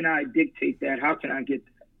 How can I dictate that? How can I get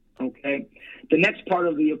that? Okay. The next part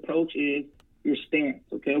of the approach is your stance.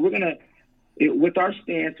 Okay. With our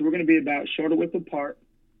stance, we're going to be about shoulder width apart.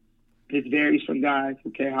 It varies from guys,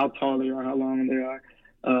 okay, how tall they are, how long they are.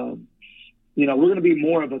 We're going to be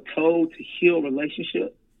more of a toe to heel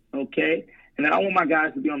relationship, okay? And then I want my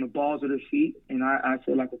guys to be on the balls of their feet. And I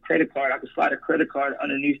feel like a credit card. I can slide a credit card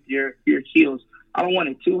underneath your heels. I don't want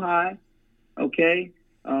it too high, okay?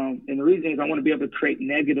 And the reason is I want to be able to create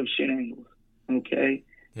negative shin angles, okay?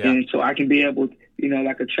 Yeah. And so I can be able to,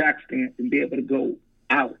 like a track stance, and be able to go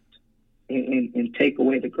out and take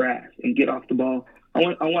away the grass and get off the ball. I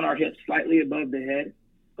want our hips slightly above the head,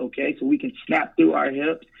 okay? So we can snap through our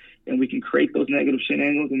hips and we can create those negative shin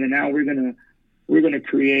angles. And then now we're gonna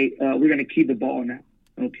create. We're gonna key the ball now,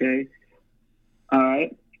 okay? All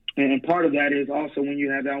right. And part of that is also when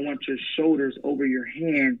you have that, I want your shoulders over your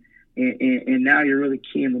hand, and now you're really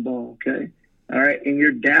keying the ball, okay? All right. And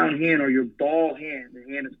your down hand or your ball hand,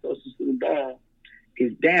 the hand that's closest to the ball,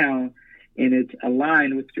 is down and it's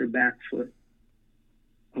aligned with your back foot,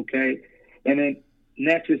 okay? And then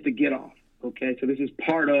next is to get off, okay? So this is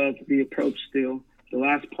part of the approach still. The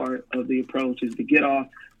last part of the approach is to get off.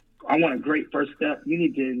 I want a great first step. You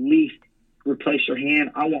need to at least replace your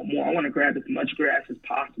hand. I want more. I want to grab as much grass as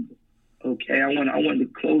possible, okay? I want to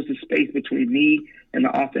close the space between me and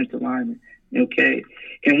the offensive lineman, okay?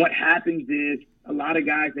 And what happens is a lot of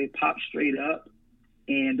guys, they pop straight up,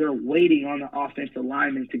 and they're waiting on the offensive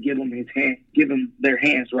lineman to give them their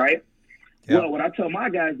hands, right? Yep. Well, what I tell my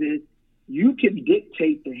guys is you can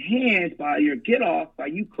dictate the hands by your get off, by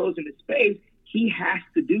you closing the space. He has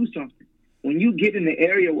to do something. When you get in the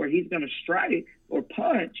area where he's going to strike or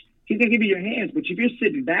punch, he's going to give you your hands. But if you're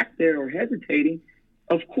sitting back there or hesitating,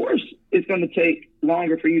 of course it's going to take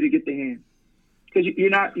longer for you to get the hands because you're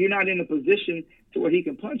not in a position to where he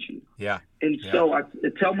can punch you. Yeah. And so I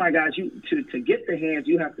tell my guys, to get the hands,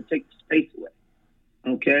 you have to take the space away.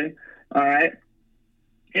 Okay. All right.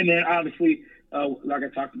 And then obviously, like I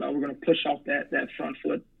talked about, we're going to push off that front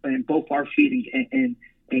foot and both our feet and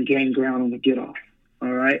gain ground on the get off.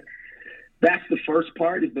 All right. That's the first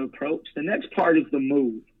part, is the approach. The next part is the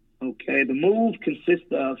move. Okay. The move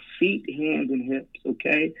consists of feet, hands, and hips.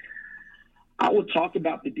 Okay. I will talk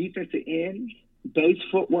about the defensive end, base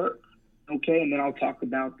footwork. Okay, and then I'll talk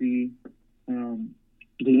about the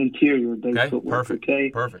interior base footwork. Perfect. Okay,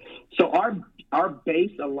 perfect. So our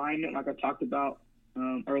base alignment, like I talked about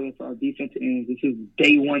earlier for our defensive ends, this is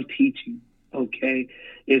day one teaching. Okay,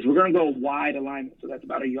 is we're going to go wide alignment, so that's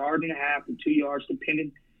about 1.5 yards to 2 yards,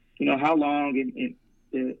 depending, how long and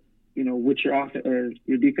with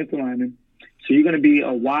your defensive lineman. So you're going to be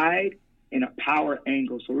a wide and a power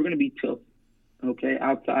angle. So we're going to be tilted. Okay,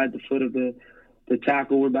 outside the foot of the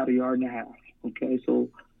tackle, we're about 1.5 yards. Okay, so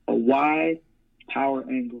a wide power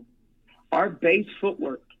angle. Our base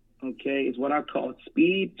footwork, okay, is what I call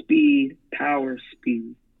speed, power,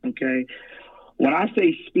 speed. Okay, when I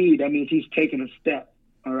say speed, that means he's taking a step.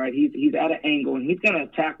 All right, he's at an angle and he's going to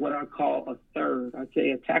attack what I call a third. I say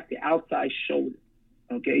attack the outside shoulder.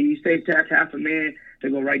 Okay, you say attack half a man to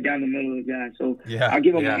go right down the middle of the guy. So I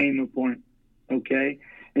give him an aiming point. Okay.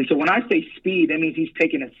 And so when I say speed, that means he's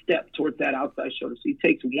taking a step towards that outside shoulder. So he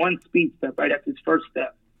takes one speed step right after his first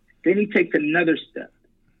step. Then he takes another step,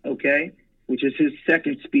 okay, which is his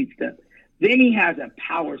second speed step. Then he has a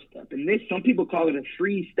power step. And some people call it a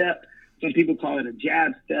free step. Some people call it a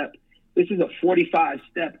jab step. This is a 45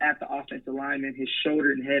 step at the offensive lineman. His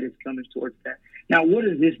shoulder and head is coming towards that. Now, what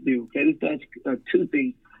does this do? Okay, this does two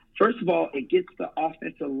things. First of all, it gets the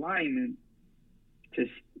offensive lineman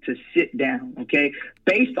to sit down, okay?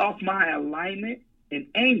 Based off my alignment and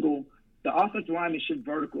angle, the offensive lineman should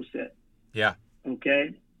vertical set. Yeah.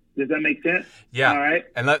 Okay? Does that make sense? Yeah. All right.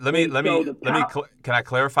 And let me can I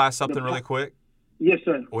clarify something really quick? Yes,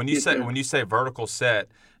 sir. When you say vertical set,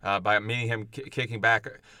 by meaning him kicking back,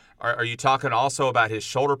 are you talking also about his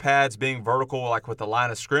shoulder pads being vertical, like with the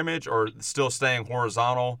line of scrimmage, or still staying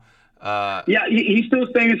horizontal? Yeah, he's still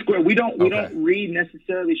staying square. We don't read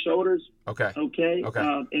necessarily shoulders. Okay.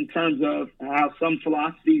 In terms of how some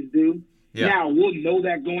philosophies do. Yeah. Now we'll know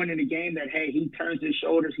that going in the game that he turns his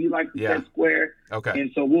shoulders. He likes to set square. Okay.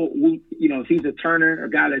 And so we'll if he's a turner, a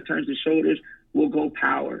guy that turns his shoulders, we'll go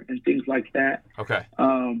power and things like that. Okay.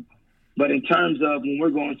 But in terms of when we're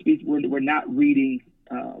going speed, we're not reading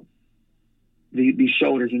the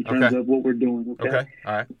shoulders in terms of what we're doing. Okay.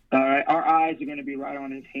 All right. Our eyes are going to be right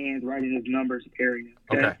on his hands, right in his numbers area.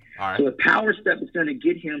 Okay. All right. So the power step is going to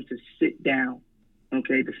get him to sit down,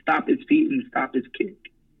 okay, to stop his feet and stop his kick.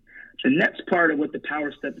 The next part of what the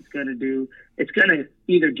power step is going to do, it's going to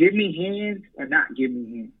either give me hands or not give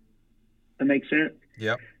me hands. That makes sense?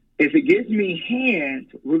 Yep. If it gives me hands,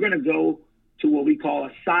 we're going to go to what we call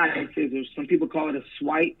a side scissors. Some people call it a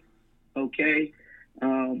swipe, okay?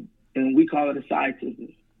 And we call it a side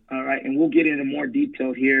scissors, All right, and we'll get into more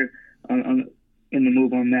detail here in the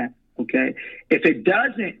move on that. Okay, if it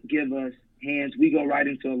doesn't give us hands, we go right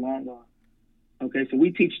into a long arm. Okay, so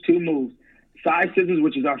we teach 2 moves: side scissors,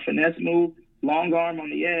 which is our finesse move; long arm on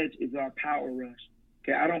the edge is our power rush.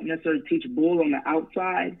 Okay, I don't necessarily teach bull on the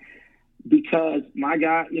outside because my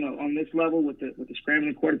guy, on this level with the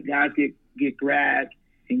scrambling quarters, guys get grabbed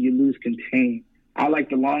and you lose contain. I like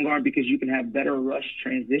the long arm because you can have better rush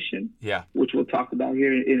transition, which we'll talk about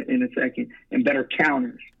here in a second, and better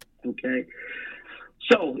counters. Okay,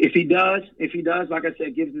 so if he does, like I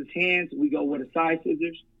said, gives his hands, we go with a side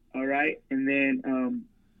scissors. All right, and then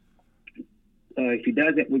if he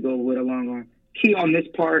doesn't, we go with a long arm. Key on this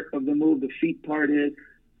part of the move, the feet part is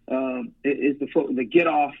the foot, the get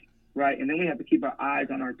off, right? And then we have to keep our eyes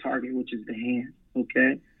on our target, which is the hand.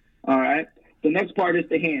 Okay, all right. The next part is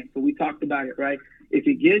the hand. So we talked about it, right? If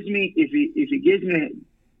he gives me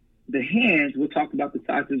the hands, we'll talk about the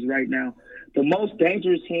sizes right now. The most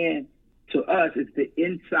dangerous hand to us is the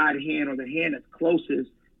inside hand, or the hand that's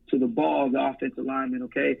closest to the ball of the offensive lineman.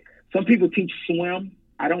 Okay, some people teach swim.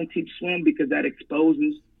 I don't teach swim because that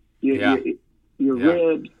exposes your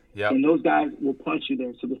ribs, and those guys will punch you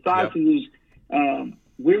there. So the side scissors,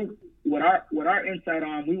 with our inside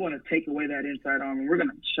arm, we want to take away that inside arm, and we're going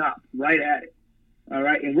to chop right at it. All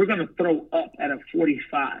right, and we're going to throw up at a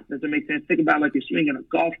 45. Does that make sense? Think about like you're swinging a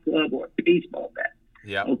golf club or a baseball bat.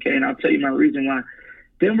 Yeah. Okay, and I'll tell you my reason why.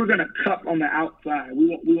 Then we're going to cup on the outside.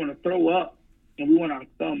 We want to throw up, and we want our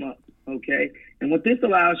thumb up. Okay, and what this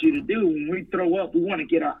allows you to do when we throw up, we want to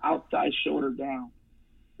get our outside shoulder down.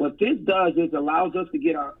 What this does is allows us to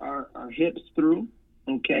get our hips through.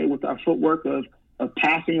 Okay, with our footwork of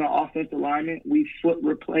passing our offensive alignment, we foot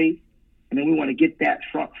replace, and then we want to get that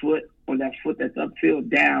front foot or that foot that's upfield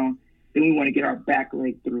down. Then we want to get our back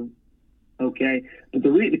leg through. Okay, but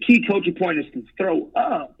the key coaching point is to throw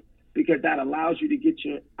up, because that allows you to get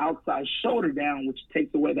your outside shoulder down, which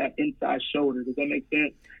takes away that inside shoulder. Does that make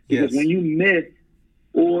sense? Because when you miss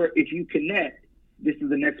or if you connect, this is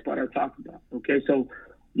the next part I talk about. Okay, so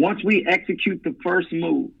once we execute the first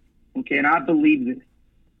move, okay, and I believe this,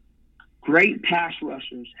 great pass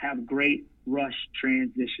rushers have great rush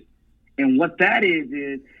transition. And what that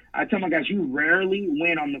is I tell my guys, you rarely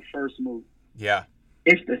win on the first move. Yeah.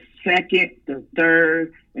 It's the second, the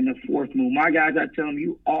third, and the fourth move. My guys, I tell them,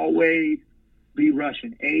 you always be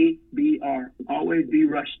rushing. A-B-R. Always be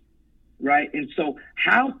rushing, right? And so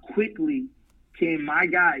how quickly can my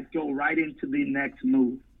guys go right into the next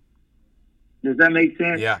move? Does that make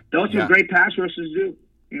sense? Yeah. Those are what great pass rushers do.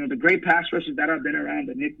 The great pass rushers that I've been around,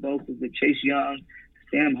 the Nick Bosa's, the Chase Young,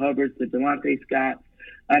 Sam Hubbard, the Delonte Scott,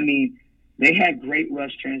 they had great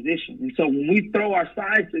rush transition. And so when we throw our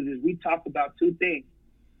side scissors, we talk about 2 things.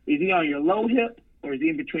 Is he on your low hip, or is he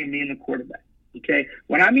in between me and the quarterback? Okay.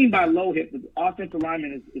 What I mean by low hip, the offensive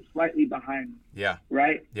lineman is slightly behind me. Yeah.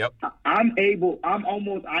 Right? Yep. I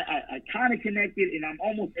kind of connected, and I'm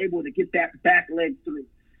almost able to get that back leg through.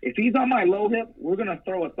 If he's on my low hip, we're going to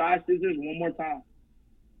throw a side scissors one more time.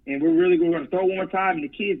 And we're going to throw one more time. And the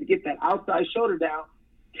key is to get that outside shoulder down,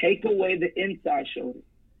 take away the inside shoulder.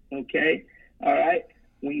 Okay? All right?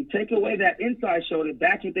 When you take away that inside shoulder,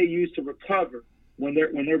 that's what they use to recover when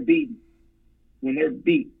they're beaten. When they're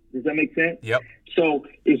beat. Does that make sense? Yep. So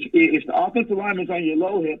if the offensive lineman's on your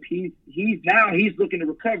low hip, he's looking to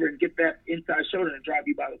recover and get that inside shoulder and drive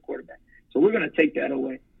you by the quarterback. So we're going to take that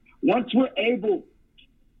away. Once we're able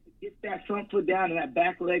to get that front foot down and that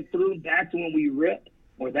back leg through, that's when we rip,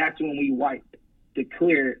 or that's when we wipe to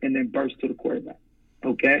clear and then burst to the quarterback.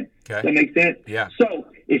 Okay? Does that make sense? Yeah. So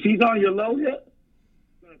if he's on your low hip,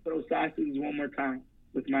 I'm going to throw side scissors one more time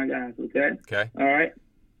with my guys. Okay? Okay. All right?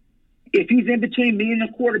 If he's in between me and the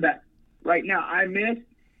quarterback, right now I missed,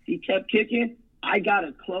 he kept kicking, I got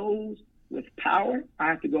to close with power. I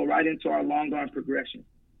have to go right into our long arm progression.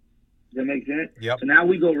 Does that make sense? Yep. So now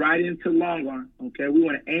we go right into long arm, okay? We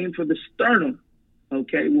want to aim for the sternum,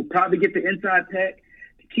 okay? We'll probably get the inside pec.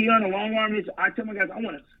 The key on the long arm is, I tell my guys, I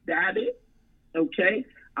want to stab it, okay?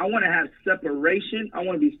 I want to have separation. I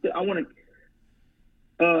want to be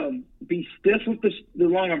stiff with the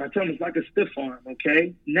long arm. I tell them it's like a stiff arm,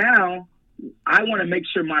 okay? Now, I want to make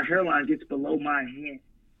sure my hairline gets below my hand,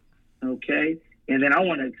 okay? And then I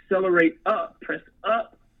want to accelerate up, press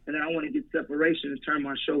up, and then I want to get separation and turn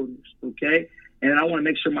my shoulders, okay? And then I want to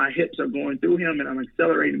make sure my hips are going through him and I'm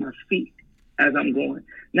accelerating my feet as I'm going.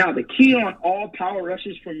 Now, the key on all power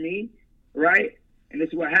rushes for me, right, and this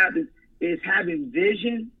is what happens, is having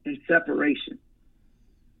vision and separation.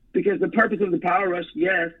 Because the purpose of the power rush,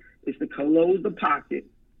 yes, is to close the pocket,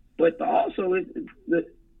 but also is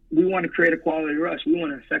we want to create a quality rush. We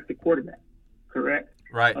want to affect the quarterback, correct?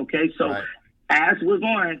 Right. Okay, so as we're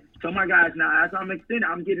going, tell my guys now, as I'm extending,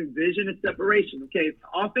 I'm getting vision and separation. Okay, if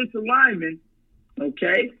the offensive lineman,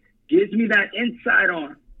 okay, gives me that inside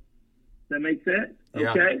arm. That makes sense?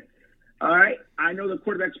 Yeah. Okay. All right. I know the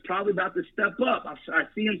quarterback's probably about to step up. I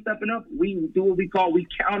see him stepping up. We do what we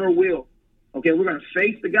counter wheel. Okay, we're going to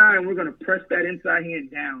face the guy and we're going to press that inside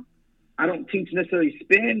hand down. I don't teach necessarily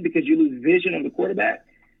spin because you lose vision of the quarterback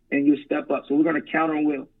and you step up. So we're going to counter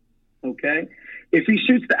wheel. Okay. If he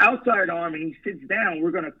shoots the outside arm and he sits down,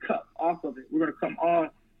 we're going to cut off of it. We're going to come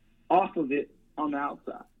off of it on the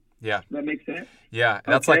outside. Yeah. Does that make sense? Yeah.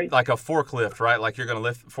 That's okay. like a forklift, right? Like you're going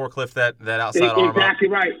to forklift that outside arm up. Exactly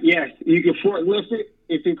right. Yes. You can forklift it.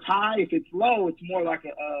 If it's high, if it's low, it's more like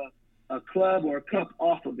a club or a cup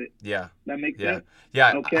off of it. Yeah. That makes sense?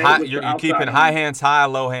 Yeah. Okay. You're keeping high hands high,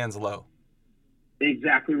 low hands low.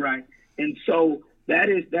 Exactly right. And so that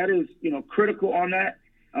is critical on that,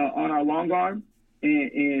 on our long arm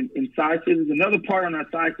and side scissors. Another part on our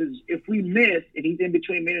side scissors, if we miss and he's in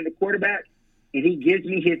between me and the quarterback and he gives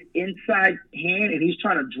me his inside hand and he's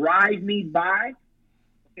trying to drive me by,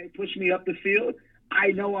 okay, push me up the field,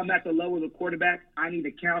 I know I'm at the level of the quarterback. I need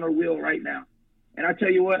a counter wheel right now. And I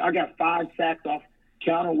tell you what, I got 5 sacks off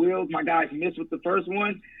counter wheels. My guys missed with the first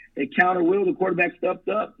one. They counter wheeled, the quarterback stepped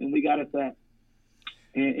up, and we got a sack.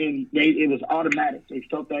 And it was automatic. They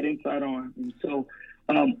felt that inside arm. And so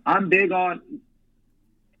I'm big on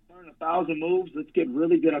learn 1,000 moves. Let's get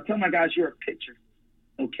really good. I tell my guys, you're a pitcher,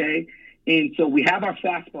 okay? And so we have our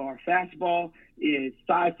fastball. Our fastball is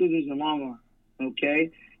side scissors and long arm,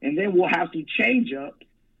 okay? And then we'll have some change-ups,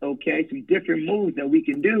 okay, some different moves that we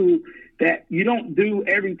can do that you don't do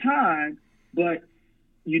every time, but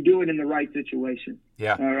you do it in the right situation.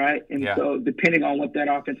 Yeah. All right? And so depending on what that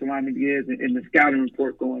offensive lineman is and the scouting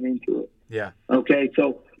report going into it. Yeah. Okay,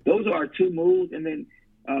 so those are our 2 moves. And then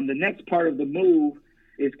the next part of the move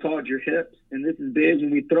is called your hips. And this is big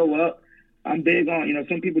when we throw up. I'm big on,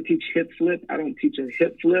 some people teach hip flip. I don't teach a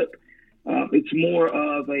hip flip. It's more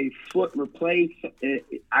of a foot replace.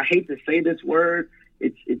 I hate to say this word.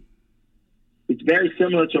 It's very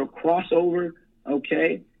similar to a crossover,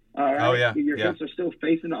 okay? All right? Oh, yeah. Your hips are still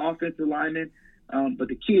facing the offensive lineman. But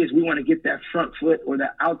the key is we want to get that front foot or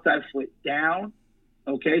that outside foot down,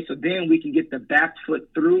 okay? So then we can get the back foot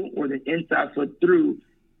through or the inside foot through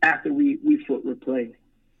after we foot replace,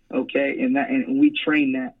 okay? And we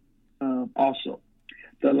train that also.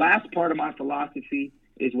 The last part of my philosophy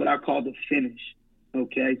is what I call the finish,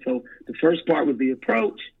 okay? So the first part was the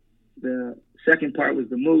approach. The second part was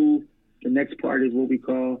the move. The next part is what we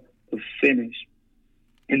call the finish.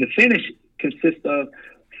 And the finish consists of,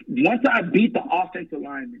 once I beat the offensive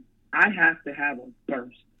lineman, I have to have a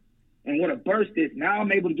burst. And what a burst is, now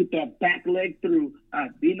I'm able to get that back leg through.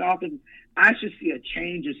 Beating the offense, I should see a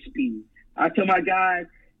change of speed. I tell my guys,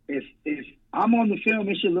 if I'm on the film,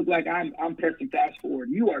 it should look like I'm pressing fast forward.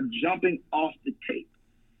 You are jumping off the tape.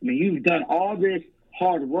 I mean, you've done all this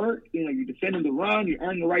hard work. You're defending the run. You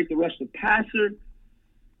earn the right to rush the passer.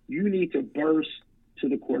 You need to burst to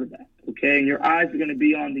the quarterback, okay? And your eyes are going to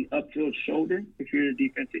be on the upfield shoulder if you're the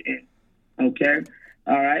defensive end, okay?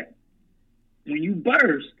 All right? When you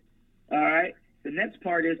burst, all right, the next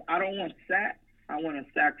part is I don't want sack. I want a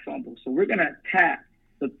sack fumble. So we're going to attack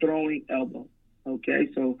the throwing elbow, okay?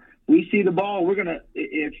 So we see the ball. We're going to –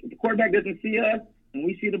 if the quarterback doesn't see us and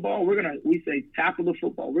we see the ball, we say tackle the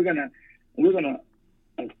football. We're going to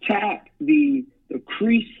attack the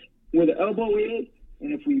crease where the elbow is,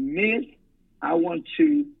 and if we miss, I want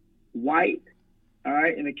to wipe, all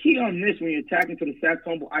right? And the key on this when you're attacking for the sack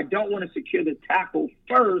fumble, I don't want to secure the tackle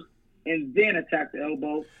first and then attack the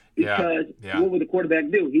elbow because what would the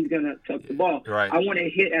quarterback do? He's going to tuck the ball. Right. I want to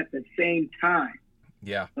hit at the same time.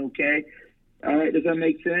 Yeah. Okay? All right, does that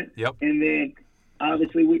make sense? Yep. And then,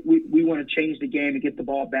 obviously, we want to change the game and get the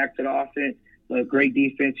ball back to the offense. Great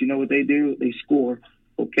defense, you know what they do? They score,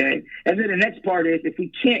 okay? And then the next part is if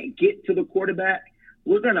we can't get to the quarterback,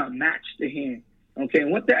 we're going to match the hand, okay?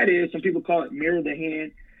 And what that is, some people call it mirror the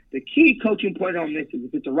hand. The key coaching point on this is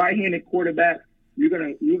if it's a right-handed quarterback, you're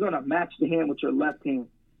gonna match the hand with your left hand.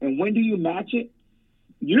 And when do you match it?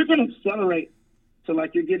 You're going to accelerate to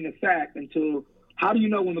like you're getting a sack until how do you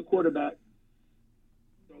know when the quarterback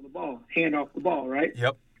throw the ball, hand off the ball, right?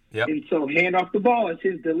 Yep. And so hand off the ball is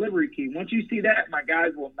his delivery key. Once you see that, my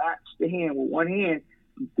guys will match the hand with one hand.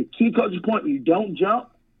 The key coaching point, you don't jump.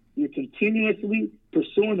 You're continuously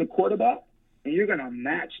pursuing the quarterback, and you're going to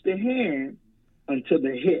match the hand until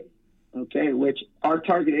the hit, okay, which our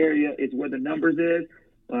target area is where the numbers is,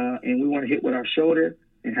 and we want to hit with our shoulder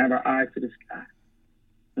and have our eyes to the sky,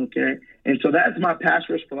 okay? And so that's my pass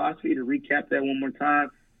rush philosophy. To recap that one more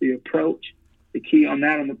time, the approach, The key on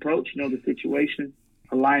that on the approach, know the situation,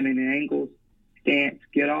 alignment and angles, stance,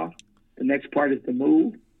 get off. The next part is the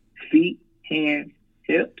move, feet, hands,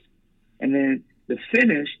 hips. And then the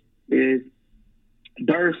finish is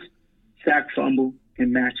burst, sack, fumble,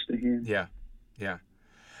 and match the hand. Yeah.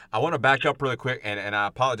 I want to back up really quick, and I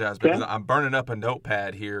apologize because I'm burning up a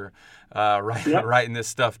notepad here, writing this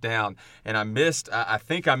stuff down. And I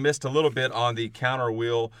think I missed a little bit on the counter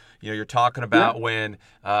wheel. You're talking about when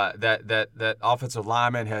that offensive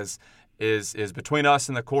lineman is between us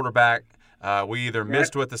and the quarterback. We either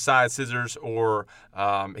missed with the side scissors or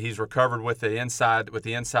he's recovered with the inside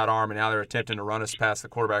arm, and now they're attempting to run us past the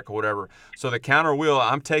quarterback or whatever. So the counter wheel,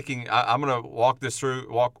 I'm going to walk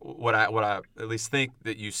what I at least think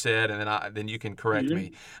that you said, and then you can correct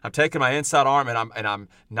me. I'm taking my inside arm and I'm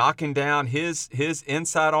knocking down his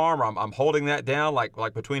inside arm. Or I'm holding that down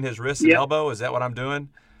like between his wrist and elbow. Is that what I'm doing?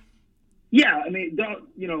 Yeah, I mean,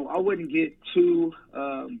 I wouldn't get too.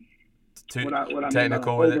 What I'm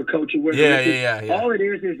technical with it. Overcoaching. Yeah. All it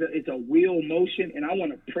is it's a wheel motion, and I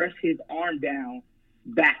want to press his arm down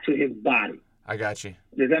back to his body. I got you.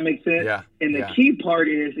 Does that make sense? Yeah. And the key part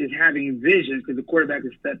is having vision because the quarterback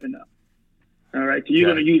is stepping up. All right. So you're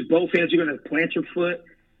going to use both hands. You're going to plant your foot.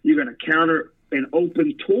 You're going to counter and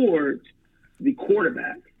open towards the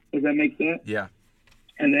quarterback. Does that make sense? Yeah.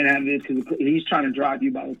 And then have this because he's trying to drive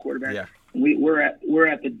you by the quarterback. Yeah. We're at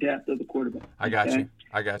the depth of the quarterback. I got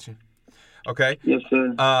you. Okay. Yes,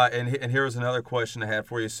 sir. And here was another question I had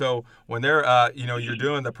for you. So when they're, you're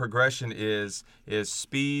doing the progression is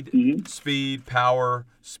speed, speed, power,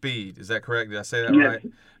 speed. Is that correct? Did I say that right? Correct.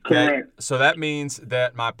 Okay. So that means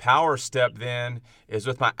that my power step then is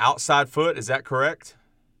with my outside foot. Is that correct?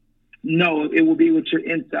 No, it will be with your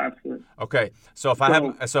inside foot. Okay. So if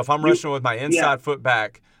I'm rushing with my inside foot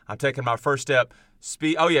back, I'm taking my first step.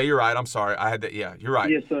 Speed. Oh yeah, you're right. I'm sorry. I had that. Yeah, you're right.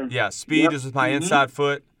 Yes, sir. Yeah. Speed is with my inside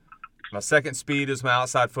foot. My second speed is my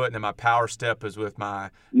outside foot, and then my power step is with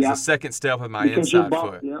the second step with my inside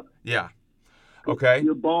foot. Yep. Yeah. Okay.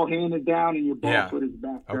 Your ball hand is down and your ball foot is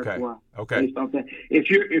back. Okay. Why. Okay. Based off that. If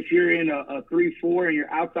you're in a 3-4 and your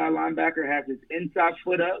outside linebacker has his inside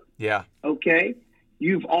foot up. Yeah. Okay.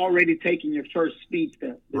 You've already taken your first speed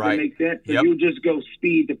step. Does that make sense? So you just go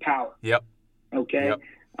speed to power. Yep. Okay. Yep.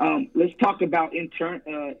 Let's talk about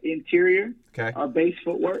interior. Okay. Our base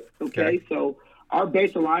footwork. Okay. So our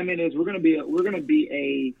base alignment is we're going to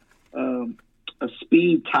be a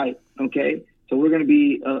speed type. Okay. So we're going to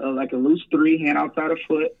be like a loose 3, hand outside of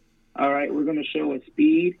foot. All right. We're going to show a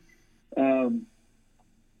speed,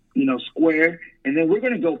 square, and then we're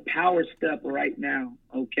going to go power step right now.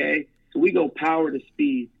 Okay. So we go power to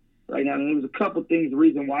speed right now. And there's a couple things, the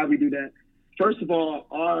reason why we do that. First of all,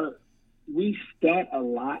 we stunt a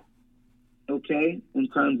lot. Okay. In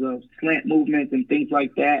terms of slant movements and things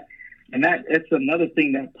like that. And that's another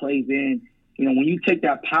thing that plays in, when you take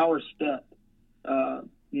that power step,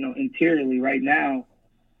 interiorly right now,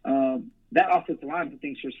 that offensive lineman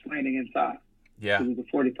thinks you're slanting inside. Yeah. Because it's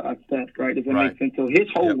a 45 step, right? Does that make sense? So his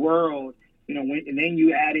whole world, and then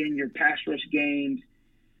you add in your pass rush games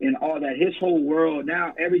and all that, his whole world,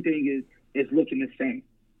 now everything is looking the same.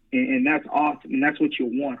 And that's awesome. And that's what you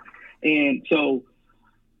want. And so,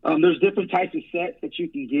 there's different types of sets that you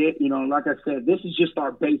can get. Like I said, this is just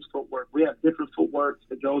our base footwork. We have different footwork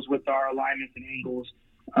that goes with our alignments and angles.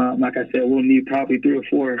 Like I said, we'll need probably 3 or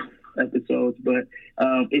 4 episodes, but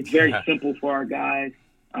it's very simple for our guys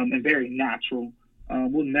and very natural.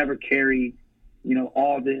 We'll never carry,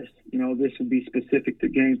 all this. This will be specific to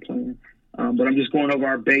game plan. But I'm just going over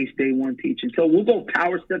our base day one teaching. So we'll go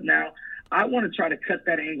power step now. I want to try to cut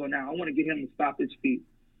that angle now. I want to get him to stop his feet.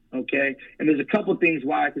 Okay, and there's a couple things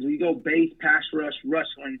why, because when you go base, pass rush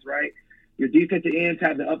lanes, right? Your defensive ends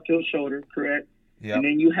have the upfield shoulder, correct? Yep. And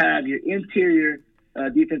then you have your interior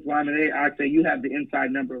defense lineman. I'd say you have the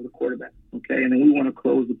inside number of the quarterback, okay? And then we want to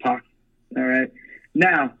close the pocket, all right?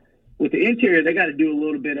 Now, with the interior, they got to do a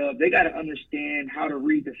little bit they got to understand how to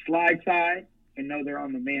read the slide side and know they're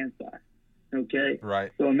on the man side, okay?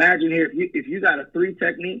 Right. So imagine here, if you got a 3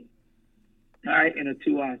 technique, all right, and a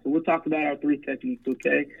 2-eye. So we'll talk about our 3 techniques,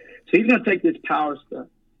 okay? So he's going to take this power stuff,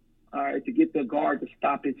 all right, to get the guard to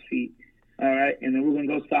stop his feet, all right? And then we're going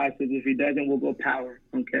to go side steps. If he doesn't, we'll go power,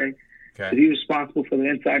 okay? So he's responsible for the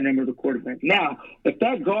inside number of the quarterback. Now, if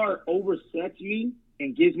that guard oversets me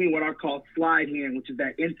and gives me what I call slide hand, which is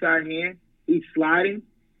that inside hand, he's sliding,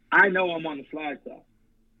 I know I'm on the slide side.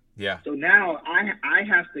 Yeah. So now I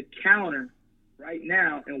have to counter right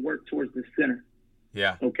now and work towards the center.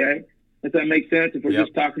 Yeah. Okay? Does that make sense? If we're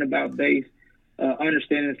just talking about base,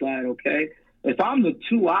 understanding the slide, okay? If I'm the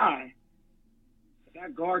 2-eye, if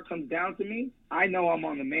that guard comes down to me, I know I'm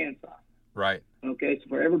on the man side. Right. Okay, so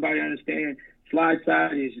for everybody to understand, slide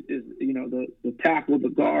side is the tackle, the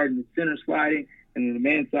guard, and the center sliding, and then the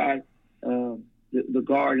man side, the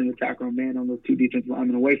guard and the tackle are man on those two defensive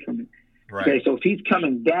linemen away from it. Right. Okay, so if he's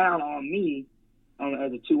coming down on me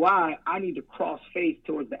as a 2-eye, I need to cross face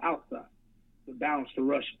towards the outside to balance the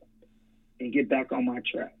rush and get back on my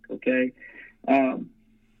track. Okay,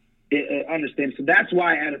 understand. So that's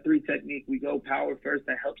why at a 3 technique we go power first.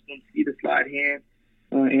 That helps them see the slide hand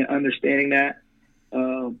and understanding that.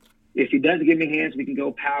 If he doesn't give me hands, we can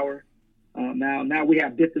go power. Now we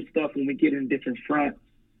have different stuff when we get in different fronts.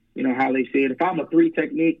 You know how they say it. If I'm a 3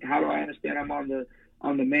 technique, how do I understand I'm on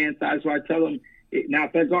the man side? So I tell them now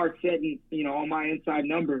if that guard's setting on my inside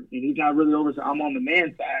number and he's not really over, so I'm on the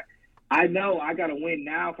man side. I know I got to win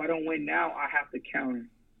now. If I don't win now, I have to counter.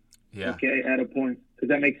 Yeah. Okay, at a point. Does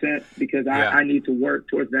that make sense? Because I need to work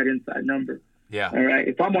towards that inside number. Yeah. All right.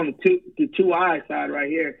 If I'm on the 2-eye side right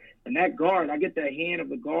here, and that guard, I get that hand of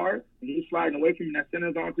the guard, and he's sliding away from me, and that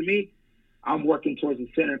center's on to me, I'm working towards the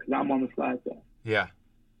center because I'm on the slide side. Yeah.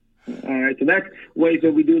 All right. So that's ways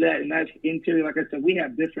that we do that, and that's interior. Like I said, we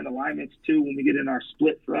have different alignments too when we get in our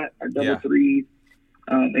split front, our double threes,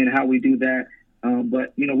 and how we do that.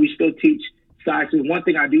 But we still teach sides. So one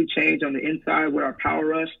thing I do change on the inside with our power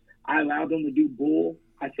rush, I allow them to do bull.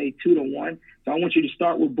 I say 2-to-1. So I want you to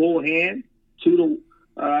start with bull hand, 2-to.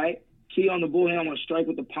 All right. Key on the bull hand. I want to strike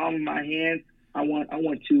with the palm of my hand. I want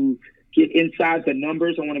to get inside the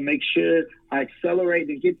numbers. I want to make sure I accelerate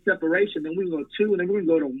and get separation. Then we go 2, and then we're going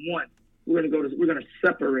to go to 1. We're going to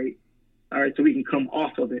separate. All right, so we can come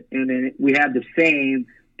off of it, and then we have the same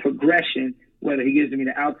progression, whether he gives me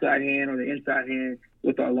the outside hand or the inside hand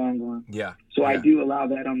with our long arm. Yeah. So I do allow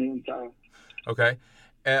that on the inside. Okay.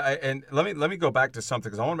 And let me go back to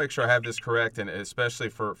something because I want to make sure I have this correct, and especially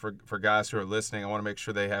for guys who are listening, I want to make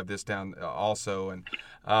sure they have this down also. And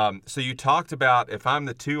so you talked about if I'm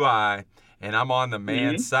the 2-eye and I'm on the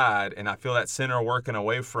man side and I feel that center working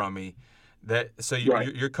away from me,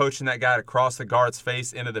 you're coaching that guy to cross the guard's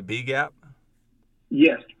face into the B gap.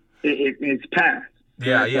 Yes, it's pass.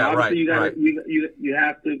 Yeah, so yeah, right. You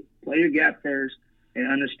have to play your gap first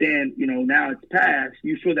and understand. Now it's pass.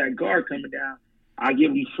 You feel that guard coming down. I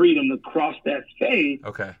give them freedom to cross that space.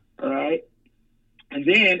 Okay. All right. And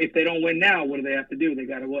then if they don't win now, what do they have to do? They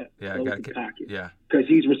got to what? Yeah, close the pocket. Yeah. Because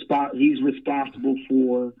he's responsible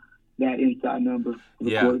for that inside number.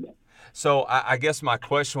 Quarterback. So I guess my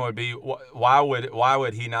question would be, why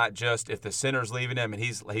would he not just, if the center's leaving him and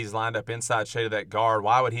he's lined up inside shade of that guard,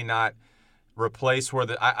 why would he not replace where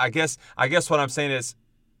I guess what I'm saying is,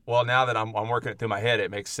 well, now that I'm working it through my head, it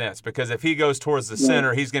makes sense. Because if he goes towards the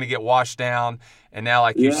center, he's going to get washed down. And now,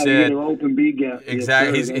 like you said, open B gap.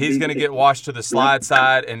 Exactly. Yes, he's going to get washed to the slide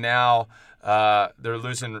side, and now they're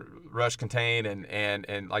losing rush contain,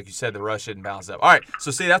 and like you said, the rush didn't bounce up. All right. So,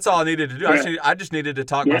 see, that's all I needed to do. I just needed to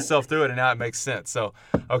talk myself through it, and now it makes sense. So,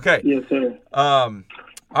 okay. Yes, sir. All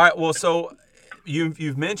right. Well, so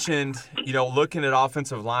you've mentioned, looking at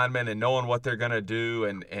offensive linemen and knowing what they're going to do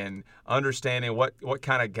and understanding what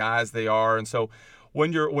kind of guys they are. And so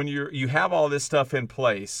when you have all this stuff in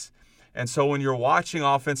place, and so when you're watching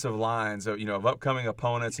offensive lines, of upcoming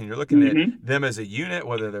opponents, and you're looking at them as a unit,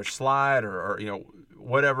 whether they're slide or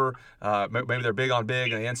whatever, maybe they're big on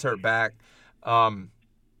big and they insert back.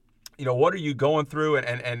 What are you going through,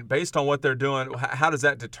 and based on what they're doing, how does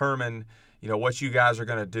that determine what you guys are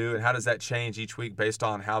going to do, and how does that change each week based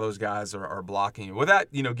on how those guys are blocking you?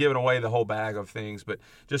 Without, giving away the whole bag of things, but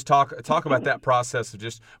just talk about that process of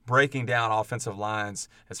just breaking down offensive lines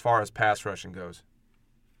as far as pass rushing goes.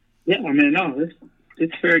 Yeah, I mean, no,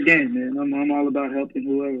 it's fair game, man. I'm all about helping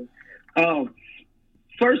whoever.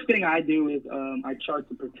 First thing I do is I chart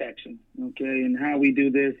the protection, okay? And how we do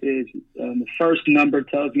this is the first number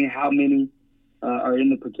tells me how many are in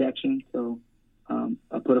the protection, so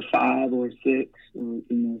I put a 5 or a 6 or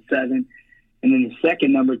 7, and then the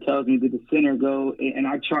second number tells me did the center go. And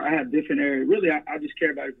I chart. I have different areas. Really, I just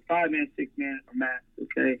care about 5-man, 6-man, or max.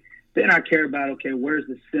 Okay. Then I care about where's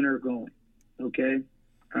the center going? Okay.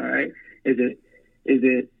 All right. Is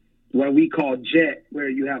it what we call jet, where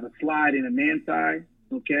you have a slide in a man side?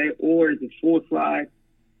 Okay. Or is it full slide?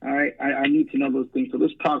 All right. I need to know those things. So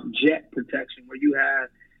let's talk jet protection, where you have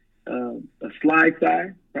a slide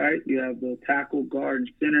side, right? You have the tackle, guard,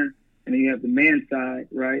 and center, and then you have the man side,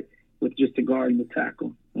 right, with just the guard and the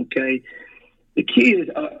tackle, okay? The key is,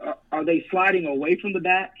 are they sliding away from the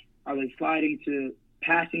back? Are they sliding to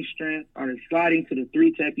passing strength? Are they sliding to the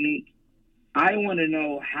 3 technique? I want to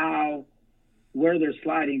know where they're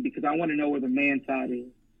sliding, because I want to know where the man side is,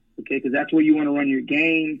 okay? Because that's where you want to run your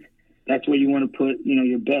games. That's where you want to put,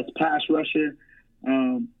 your best pass rusher.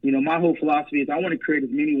 My whole philosophy is I want to create as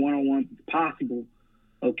many one-on-ones as possible.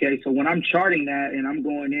 Okay, so when I'm charting that and I'm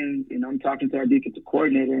going in and I'm talking to our defensive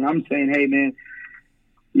coordinator and I'm saying, hey man,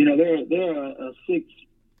 they're a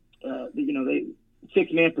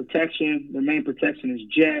six-man protection. Their main protection is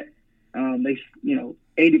jet.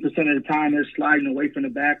 80% of the time they're sliding away from the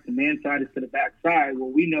back. The man side is to the back side.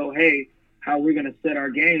 Well, we know, hey, how we're going to set our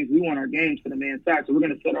games. We want our games to the man side, so we're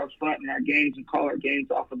going to set our front and our games and call our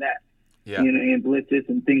games off of that. Yeah. And blitzes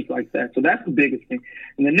and things like that. So that's the biggest thing.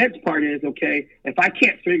 And the next part is, okay, if I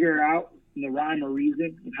can't figure out the rhyme or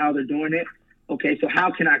reason and how they're doing it, okay, so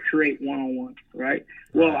how can I create one-on-ones, right?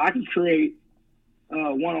 Well, I can create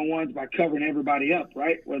one-on-ones by covering everybody up,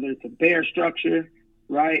 right? Whether it's a bear structure,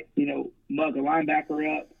 right? Mug a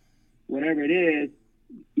linebacker up, whatever it is,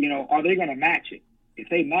 are they going to match it? If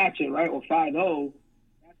they match it, right, or 5-0,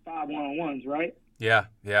 that's 5 one-on-ones, right? Yeah.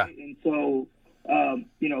 And so,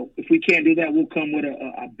 if we can't do that, we'll come with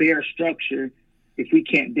a bear structure if we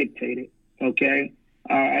can't dictate it, okay?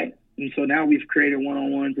 All right? And so now we've created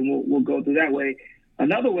one-on-ones, and we'll go through that way.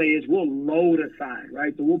 Another way is we'll load a side,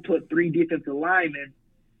 right? So we'll put 3 defensive linemen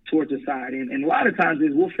towards the side. And a lot of times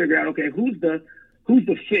is we'll figure out, okay, who's the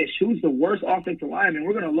fish? Who's the worst offensive lineman?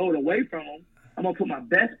 We're going to load away from them. I'm going to put my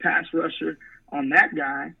best pass rusher on that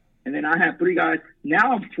guy, and then I have 3 guys.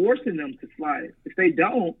 Now I'm forcing them to slide. If they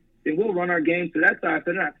don't, then we'll run our game to that side. If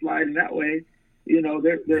they're not sliding that way,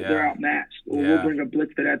 they're outmatched. Or we'll bring a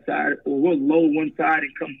blitz to that side, or we'll load one side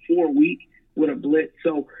and come 4 weak with a blitz.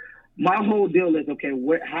 So my whole deal is, okay,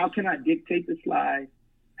 how can I dictate the slide?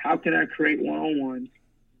 How can I create one-on-ones?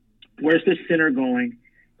 Where's the center going?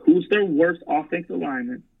 Who's their worst offensive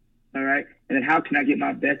lineman? All right, and then how can I get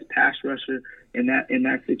my best pass rusher in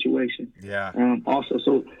that situation? Yeah. Also,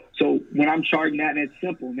 so when I'm charting that, and it's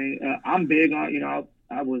simple, man. I'm big on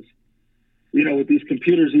I was, with these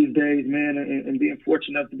computers these days, man, and being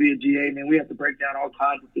fortunate enough to be a GA, man, we have to break down all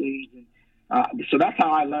kinds of things, and so that's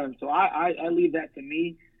how I learn. So I leave that to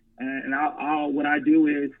me, and what I do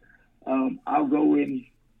is I'll go in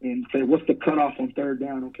and say, what's the cutoff on third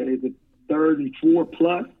down? Okay, is it 3rd and 4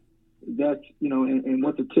 plus? That's, and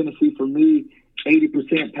what's the tendency for me,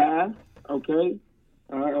 80% pass, okay?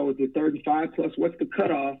 Or is it 35 plus? What's the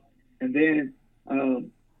cutoff? And then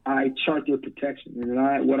I chart their protection.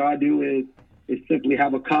 And what I do is simply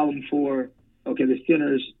have a column for, okay, the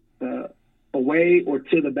center's away or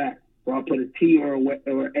to the back. Or I'll put a T or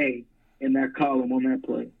A in that column on that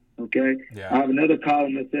play, okay? Yeah. I have another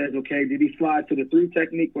column that says, okay, did he slide to the 3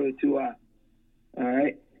 technique or the 2-eye? All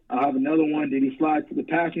right? I'll have another one. Did he slide to the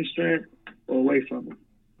passing strength or away from him?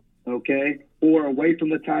 Okay. Or away from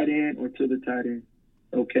the tight end or to the tight end.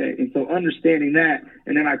 Okay. And so understanding that,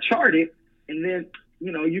 and then I chart it, and then,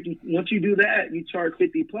 you can, once you do that, you chart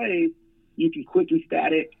 50 plays, you can quickly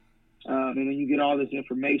stat it, and then you get all this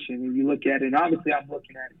information and you look at it. And obviously I'm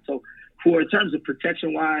looking at it. So in terms of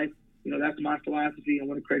protection wise, that's my philosophy. I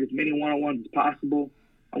want to create as many one-on-ones as possible.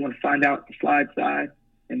 I want to find out the slide side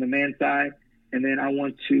and the man side. And then I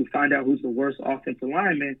want to find out who's the worst offensive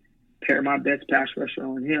lineman, pair my best pass rusher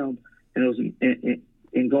on him,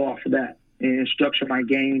 and go off of that and structure my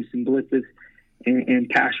games and blitzes and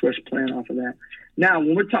pass rush plan off of that. Now,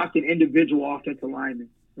 when we're talking individual offensive linemen,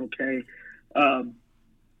 okay,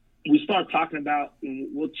 we start talking about, and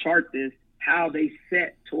we'll chart this, how they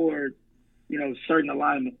set towards, certain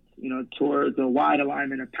alignments, towards a wide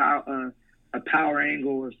alignment, a power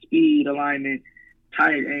angle or speed alignment,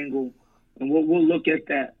 tight angle. And we'll look at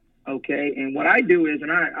that, okay? And what I do is,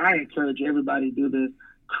 and I encourage everybody to do this,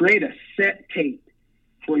 create a set tape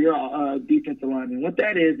for your defensive lineman. What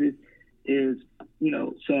that is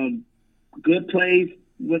some good plays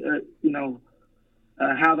with,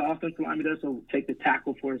 how the offensive lineman does. So take the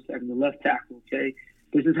tackle for a second, the left tackle, okay?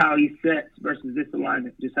 This is how he sets versus this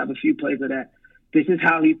alignment. Just have a few plays of that. This is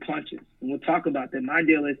how he punches. And we'll talk about that. My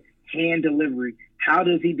deal is hand delivery. How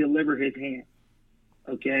does he deliver his hand?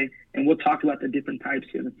 Okay, and we'll talk about the different types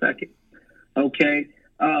here in a second. Okay,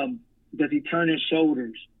 does he turn his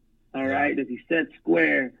shoulders? All right, does he set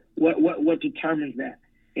square? What determines that?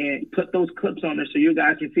 And put those clips on there so you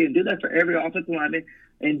guys can see, and do that for every offensive lineman.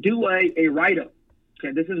 And do a write-up.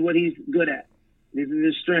 Okay, this is what he's good at. This is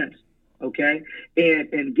his strengths. Okay,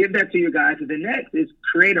 and give that to you guys. And the next is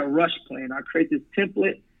create a rush plan. I create this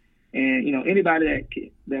template, and anybody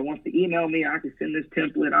that wants to email me, I can send this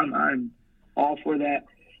template. I'm all for that.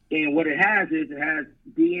 And what it has is it has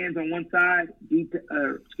DNs on one side, the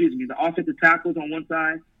offensive tackles on one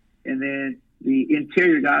side, and then the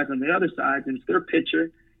interior guys on the other side, and it's their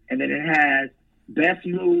picture. And then it has best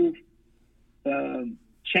move,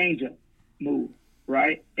 change-up move,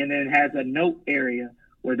 right? And then it has a note area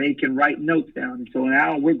where they can write notes down. And so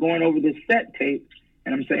now we're going over this set tape,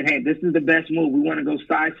 and I'm saying, hey, this is the best move. We want to go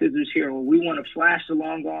side scissors here, or we want to flash the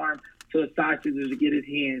long arm to a side scissors to get his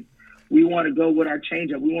hands. We want to go with our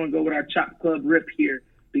changeup. We want to go with our chop club rip here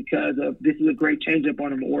because this is a great changeup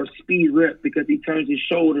on him, or speed rip because he turns his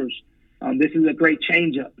shoulders. This is a great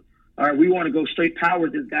changeup. All right, we want to go straight power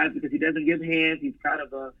with this guy because he doesn't give hands. He's kind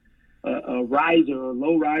of a riser or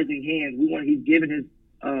low rising hands. He's giving his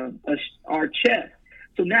our chest.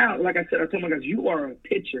 So now, like I said, I told my guys, you are a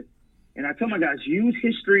pitcher. And I told my guys, use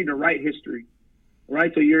history to write history,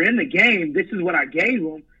 right? So you're in the game. This is what I gave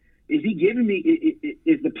him. Is he giving me –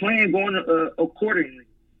 is the plan going accordingly,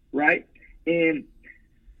 right? And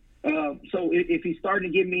so if he's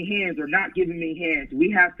starting to give me hands or not giving me hands,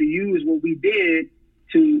 we have to use what we did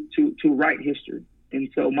to write history. And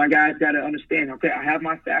so my guys got to understand, okay, I have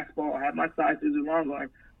my fastball, I have my side scissors, long arm.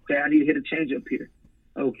 Okay, I need to hit a changeup here,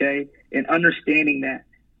 okay? And understanding that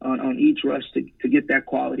on each rush to get that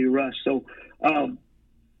quality rush. So to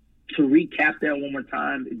recap that one more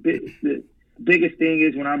time, the biggest thing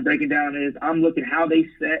is when I'm breaking down is I'm looking how they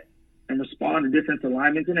set and respond to different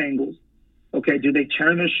alignments and angles. Okay, do they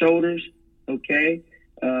turn their shoulders? Okay,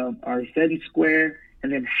 are they setting square?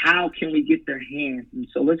 And then how can we get their hands? And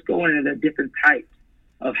so let's go into the different types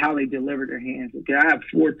of how they deliver their hands. Okay, I have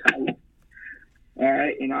 4 types. All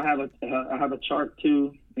right, and I have a chart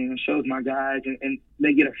too, and it shows my guys, and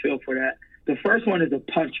they get a feel for that. The first one is a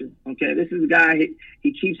puncher. Okay, this is a guy,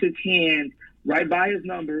 he keeps his hands right by his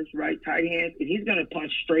numbers, right, tight hands, and he's going to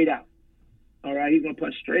punch straight out. All right, he's going to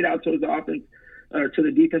punch straight out towards the offense or to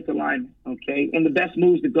the defensive lineman. Okay, and the best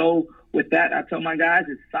moves to go with that, I tell my guys,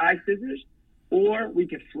 is side scissors, or we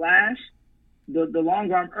can flash the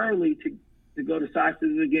long arm early to go to side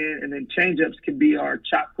scissors again, and then changeups can be our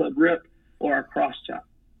chop club rip or our cross chop.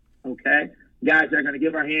 Okay, guys are going to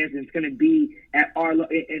give our hands, and it's going to be at our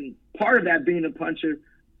and part of that being a puncher,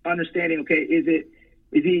 understanding, okay, is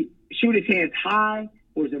he shoot his hands high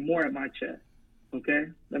or is it more at my chest? Okay,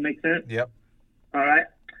 that makes sense. Yep. All right.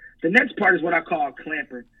 The next part is what I call a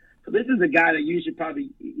clamper. So this is a guy that usually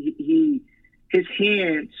probably his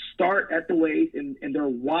hands start at the waist and they're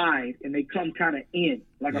wide and they come kind of in,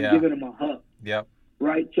 like I'm giving him a hug. Yep.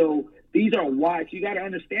 Right. So these are wide. So you got to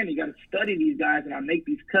understand. You got to study these guys, and I make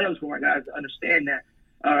these cuts for my guys to understand that.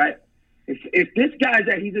 All right. If this guy's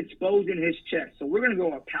that he's exposing his chest, so we're going to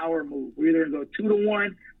go a power move. We're either going to go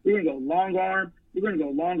 2-to-1. We're going to go long arm. We're going to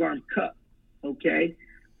go long arm cut. Okay.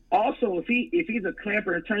 Also, if he's a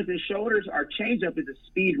clamper and turns his shoulders, our changeup is a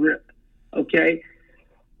speed rip. Okay.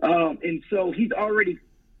 And so he's already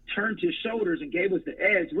turned his shoulders and gave us the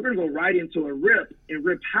edge. We're going to go right into a rip and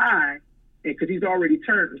rip high because he's already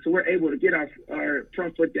turned. So we're able to get our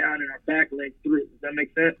front foot down and our back leg through. Does that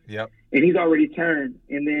make sense? Yep. And he's already turned.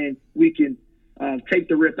 And then we can take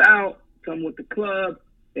the rip out, come with the club,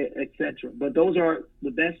 etc. But those are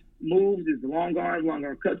the best moves is the long arm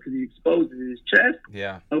cut because he exposes his chest.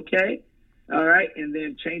 Yeah. Okay. All right. And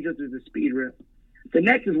then changeup is a speed rip. The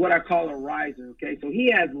next is what I call a riser. Okay. So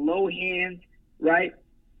he has low hands, right?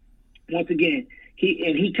 Once again,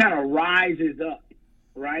 he kind of rises up,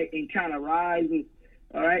 right? And kind of rises.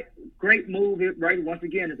 All right. Great move, right? Once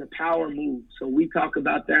again, it's a power move. So we talk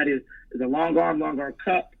about that as a long arm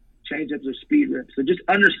cut. Changeups or speed rips. So just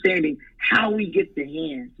understanding how we get the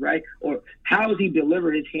hands, right? Or how does he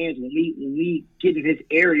deliver his hands when we get in his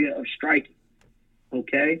area of striking.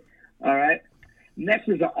 Okay? All right. Next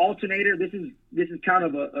is an alternator. This is kind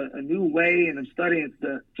of a new way, and I'm studying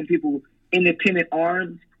some people independent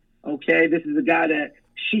arms. Okay, this is a guy that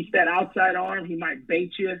shoots that outside arm. He might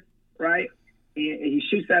bait you, right? And he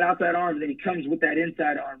shoots that outside arm, and then he comes with that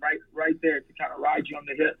inside arm right there to kind of ride you on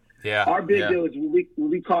the hip. Yeah. Our big deal is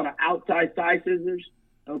what we call an outside side scissors.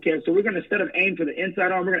 Okay, so we're going to, instead of aim for the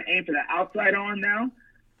inside arm, we're going to aim for the outside arm now.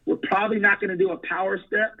 We're probably not going to do a power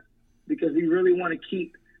step because we really want to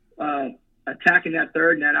keep attacking that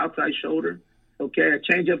third and that outside shoulder. Okay, a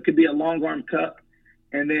changeup could be a long arm cut,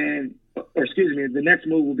 and then, the next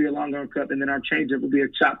move will be a long arm cut, and then our changeup will be a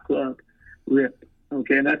chop club rip.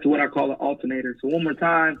 Okay, and that's what I call an alternator. So one more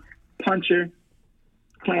time, puncher,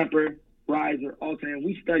 clamper, riser, alternator.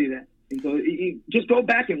 We study that. And so just go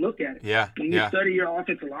back and look at it. Yeah. When you study your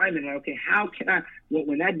offensive lineman, like, okay, how can I,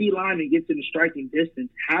 when that D lineman gets in the striking distance,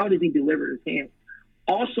 how does he deliver his hands?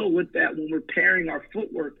 Also with that, when we're pairing our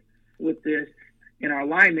footwork with this and our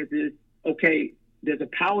alignment is, okay, does a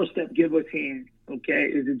power step give us hands? Okay,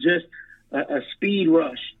 is it just a speed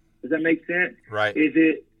rush? Does that make sense? Right. Is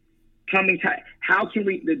it coming tight? How can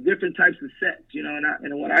we, the different types of sets,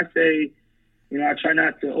 and when I say, I try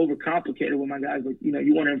not to overcomplicate it with my guys, but,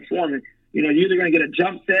 you want to inform it. you're either going to get a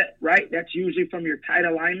jump set, right? That's usually from your tight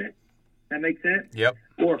alignment. That makes sense? Yep.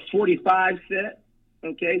 Or a 45 set,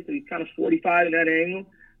 okay? So he's kind of 45 in that angle,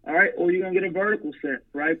 all right? Or you're going to get a vertical set,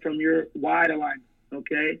 right, from your wide alignment,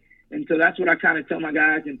 okay? And so that's what I kind of tell my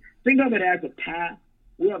guys. And think of it as a pass.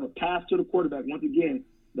 We have a pass to the quarterback. Once again,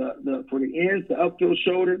 the for the ends, the upfield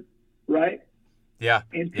shoulder, right? Yeah.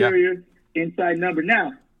 Interior, inside number.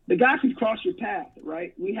 Now, the guy can cross your path,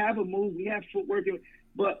 right? We have a move, we have footwork,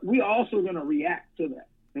 but we also going to react to that,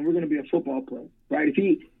 and we're going to be a football player, right? If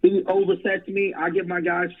he oversets me, I give my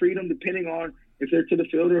guys freedom depending on if they're to the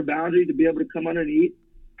field or a boundary to be able to come underneath.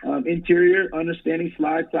 Interior, understanding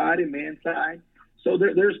slide side and man side. So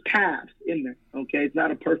there's paths in there, okay? It's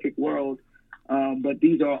not a perfect world, but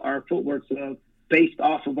these are our footworks based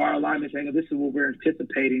off of our alignment saying this is what we're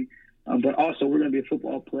anticipating, but also we're going to be a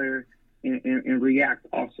football player and react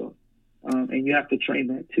also. And you have to train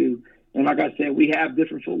that too. And like I said, we have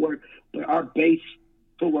different footwork, but our base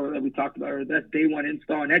footwork that we talked about, that's day one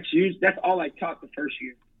install, and that's all I taught the first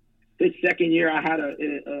year. This second year, I had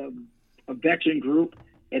a veteran group,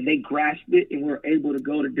 and they grasped it, and we were able to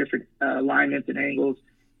go to different alignments and angles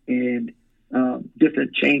and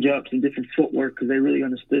different change-ups and different footwork because they really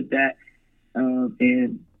understood that,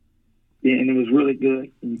 and it was really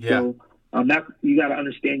good. And so that you got to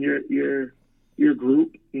understand your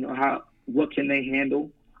group. What can they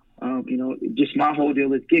handle? Just my whole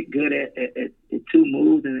deal is get good at two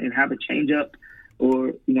moves and have a change-up,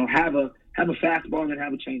 or have a fastball and then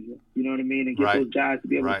have a change-up. You know what I mean? And get those guys to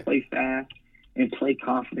be able to play fast and play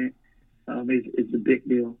confident is the big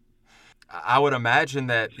deal. I would imagine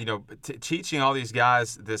that teaching all these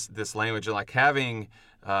guys this language and like having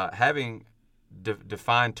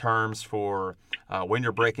defined terms for when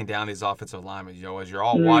you're breaking down these offensive linemen. As you're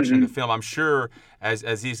all watching the film, I'm sure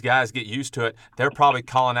as these guys get used to it, they're probably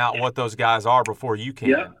calling out what those guys are before you can.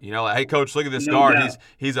 Yep. Like, hey, coach, look at this No guard. doubt.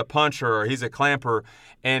 He's a puncher or he's a clamper,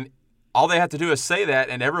 and all they have to do is say that,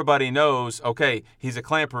 and everybody knows, okay, he's a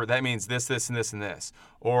clamper, that means this, this, and this, and this.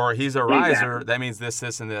 Or he's a riser, Exactly. that means this,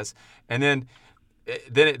 this, and this. And then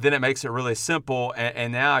it makes it really simple,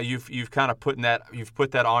 and now you've kind of put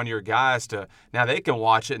that on your guys to now they can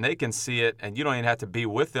watch it and they can see it, and you don't even have to be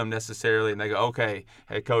with them necessarily. And they go, okay,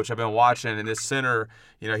 hey coach, I've been watching, and this center,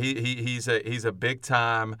 he's a big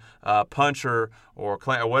time puncher or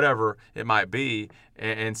whatever it might be,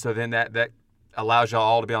 and so then that allows y'all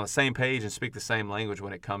all to be on the same page and speak the same language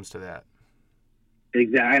when it comes to that.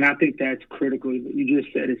 Exactly, and I think that's critical. You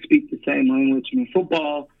just said it, speak the same language.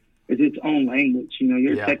 Football is its own language.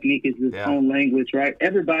 Your technique is its own language, right?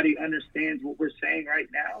 Everybody understands what we're saying right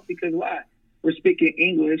now because why? We're speaking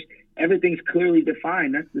English. Everything's clearly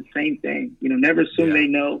defined. That's the same thing. Never assume they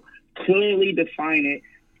know. Clearly define it,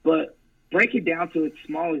 but break it down to its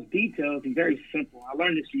smallest details and very simple. I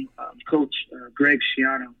learned this from Coach Greg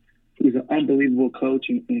Schiano, who's an unbelievable coach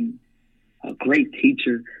and a great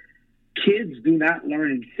teacher. Kids do not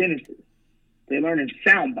learn in sentences. They learn in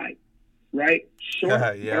sound bites, right? Short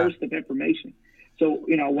bursts of information. So,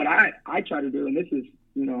 what I try to do, and this is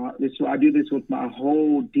I do this with my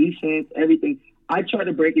whole defense, everything. I try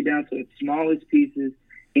to break it down to its smallest pieces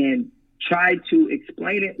and try to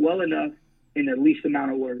explain it well enough in the least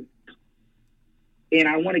amount of words. And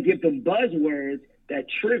I want to give them buzzwords that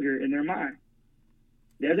trigger in their mind.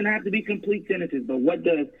 It doesn't have to be complete sentences, but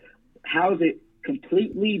how does it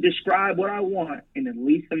completely describe what I want in the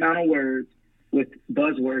least amount of words with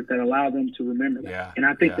buzzwords that allow them to remember that? Yeah, and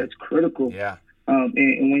I think that's critical. Yeah.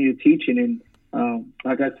 And when you're teaching, and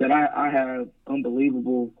like I said, I have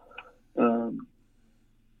unbelievable,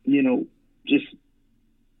 just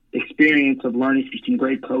experience of learning from some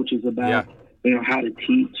great coaches about, how to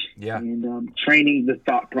teach and training the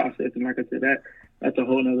thought process. And like I said, that's a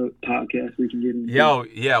whole nother podcast we can get into.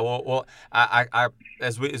 Well, I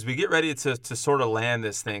as we get ready to sort of land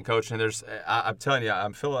this thing, Coach, and I'm telling you,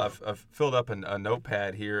 I've filled up a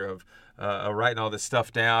notepad here of writing all this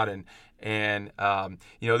stuff down, and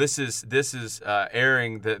this is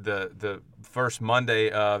airing the first Monday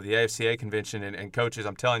of the AFCA convention, and coaches,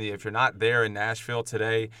 I'm telling you, if you're not there in Nashville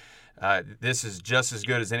today, this is just as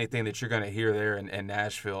good as anything that you're going to hear there in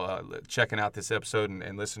Nashville, checking out this episode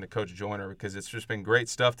and listening to Coach Joyner, because it's just been great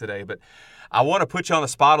stuff today. But I want to put you on the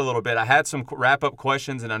spot a little bit. I had some wrap-up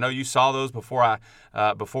questions, and I know you saw those before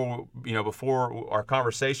our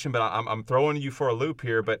conversation, but I'm throwing you for a loop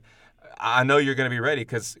here. But I know you're going to be ready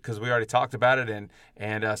because we already talked about it, and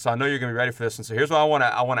so I know you're going to be ready for this. And so here's what I want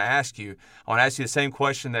to ask you. I want to ask you the same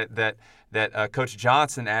question that Coach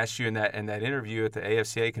Johnson asked you in that interview at the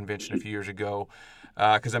AFCA convention a few years ago,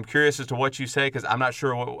 because I'm curious as to what you say, because I'm not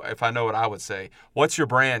sure if I know what I would say. What's your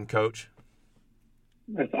brand, Coach?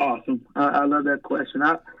 That's awesome. I love that question.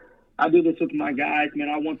 I do this with my guys, man.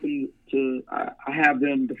 I want them I have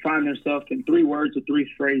them define themselves in 3 words or 3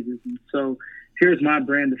 phrases. And so here's my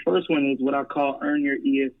brand. The first one is what I call earn your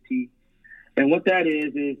EST. And what that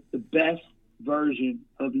is the best version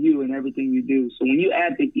of you and everything you do. So when you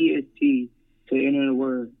add the EST to the end of the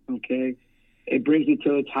word, okay, it brings it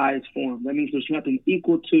to its highest form. That means there's nothing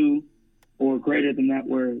equal to or greater than that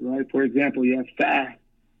word, right? For example, you have fast,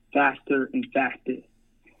 faster, and fastest.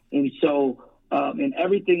 And so in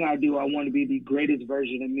everything I do, I want to be the greatest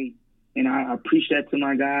version of me. And I preach that to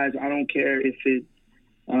my guys. I don't care if it's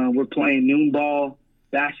we're playing noon ball,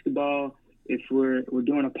 basketball, if we're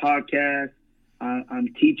doing a podcast,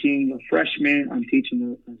 I'm teaching a freshman, I'm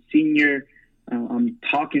teaching a senior, I'm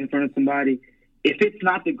talking in front of somebody. If it's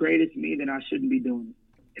not the greatest me, then I shouldn't be doing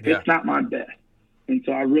it. If it's not my best. And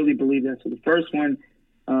so I really believe that. So the first one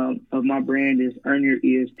of my brand is earn your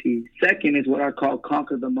EST. Second is what I call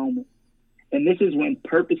conquer the moment. And this is when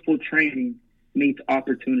purposeful training meets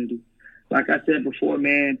opportunity. Like I said before,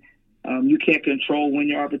 man, you can't control when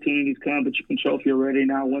your opportunities come, but you control if you're ready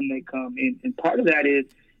now when they come. And part of that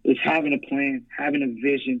is having a plan, having a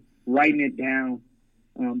vision, writing it down,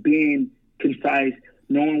 being concise,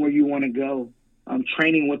 knowing where you want to go,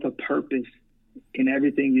 training with a purpose in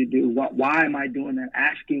everything you do. Why am I doing that?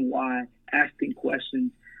 Asking why, asking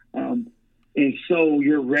questions. And so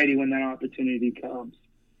you're ready when that opportunity comes.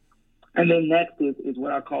 And then next is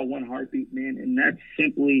what I call one heartbeat, man. And that's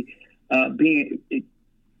simply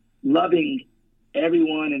loving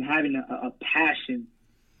everyone and having a passion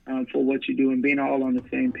for what you do and being all on the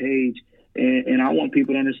same page. And I want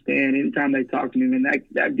people to understand anytime they talk to me, man,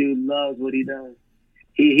 that dude loves what he does.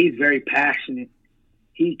 He's very passionate.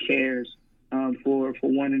 He cares for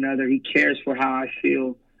one another. He cares for how I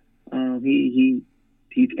feel. He's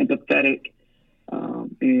empathetic.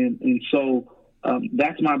 And so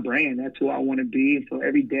that's my brand. That's who I want to be. And so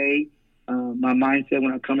every day, my mindset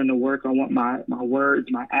when I come into work, I want my words,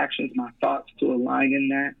 my actions, my thoughts to align in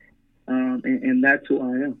that. And that's who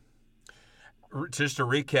I am. Just to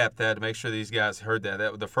recap that, to make sure these guys heard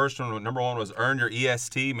that the first one, number 1, was earn your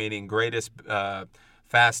EST, meaning greatest,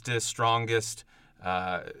 fastest, strongest.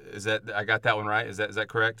 Is that, I got that one right? Is that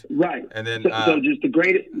correct? Right. And then so just the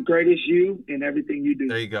greatest you in everything you do.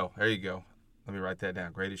 There you go. Let me write that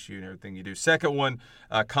down. Greatest you in everything you do. Second one,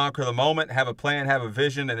 conquer the moment, have a plan, have a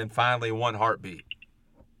vision, and then finally one heartbeat.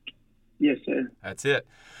 Yes, sir. That's it.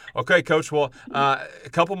 Okay, Coach. Well, a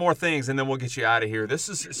couple more things, and then we'll get you out of here. This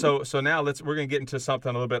is so now. We're going to get into something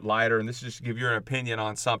a little bit lighter, and this is just to give your opinion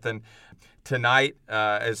on something. Tonight,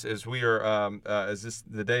 as we are, as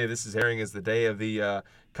the day this is airing is the day of the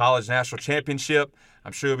College National Championship.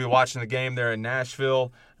 I'm sure you'll be watching the game there in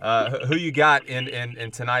Nashville. Who you got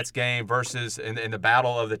in tonight's game versus in the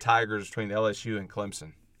battle of the Tigers between LSU and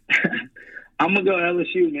Clemson? I'm gonna go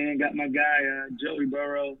LSU, man. Got my guy Joey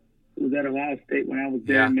Burrow, who was at Ohio State when I was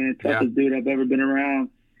there, man. Toughest dude I've ever been around.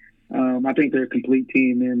 I think they're a complete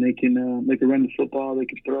team, man. They can run the football, they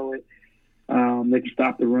can throw it, they can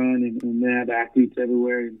stop the run, and they have athletes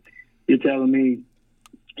everywhere. And you're telling me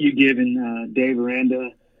you giving Dave Aranda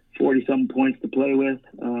 40-something points to play with,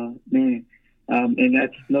 man. And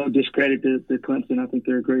that's no discredit to Clemson. I think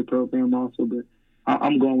they're a great program also, but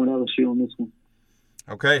I'm going with LSU on this one.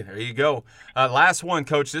 Okay, there you go. Last one,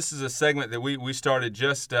 Coach. This is a segment that we started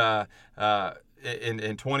just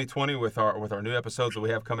in 2020 with our new episodes that we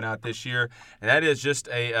have coming out this year, and that is just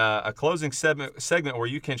a closing segment where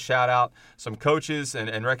you can shout out some coaches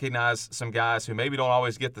and recognize some guys who maybe don't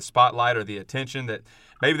always get the spotlight or the attention that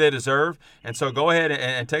maybe they deserve. And so go ahead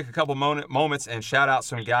and take a couple moments and shout out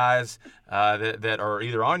some guys that are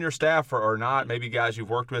either on your staff or not, maybe guys you've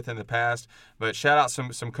worked with in the past, but shout out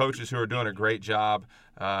some coaches who are doing a great job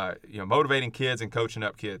motivating kids and coaching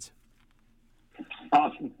up kids.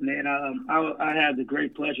 Awesome, man. I had the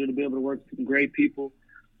great pleasure to be able to work with some great people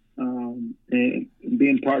and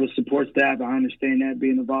being part of the support staff. I understand that,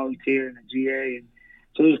 being a volunteer and a GA. And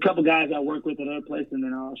so there's a couple guys I work with at other places, and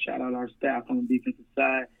then I'll shout out our staff on the defensive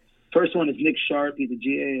side. First one is Nick Sharp. He's a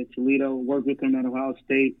GA at Toledo. Worked with him at Ohio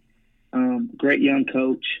State. Great young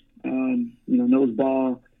coach. Knows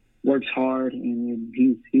ball, works hard, and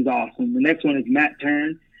he's awesome. The next one is Matt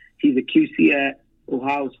Turn. He's a QC at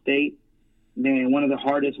Ohio State. Man, one of the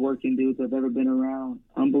hardest working dudes I've ever been around.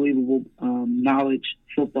 Unbelievable knowledge,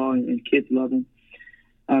 football, and kids love him.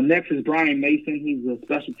 Next is Brian Mason. He's a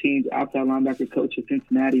special teams outside linebacker coach at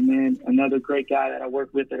Cincinnati, man. Another great guy that I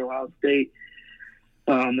worked with at Ohio State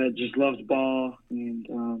that just loves ball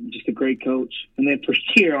and just a great coach. And then for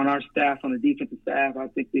here on our staff, on the defensive staff, I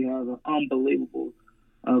think we have an unbelievable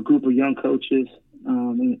group of young coaches.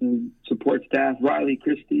 and support staff. Riley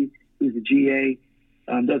Christie, who's a GA,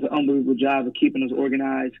 does an unbelievable job of keeping us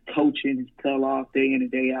organized, coaching his tail off day in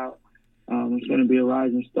and day out. He's going to be a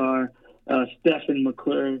rising star. Stephen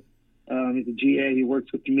McClure is a GA. He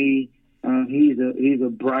works with me. He's a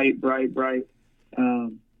bright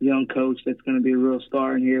young coach that's going to be a real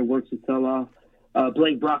star in here. Works his tail off.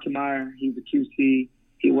 Blake Brockemeyer, he's a QC.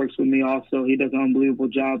 He works with me also. He does an unbelievable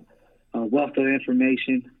job. Wealth of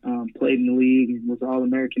information. Played in the league and was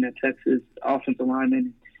All-American at Texas. Offensive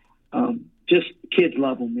lineman. Just kids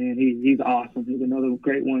love him, man. He's awesome. He's another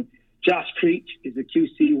great one. Josh Creech is a QC.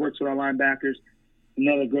 He works with our linebackers.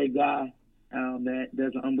 Another great guy that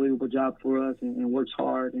does an unbelievable job for us and works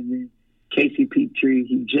hard. And then Casey Petrie,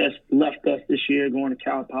 he just left us this year, going to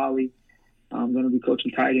Cal Poly. I'm going to be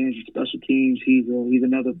coaching tight ends and special teams. He's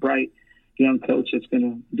another bright young coach that's going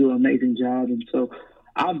to do an amazing job. And so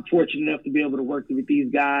I'm fortunate enough to be able to work with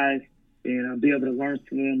these guys and be able to learn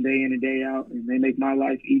from them day in and day out. And they make my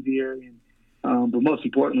life easier. But most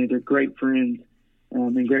importantly, they're great friends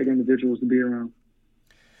and great individuals to be around.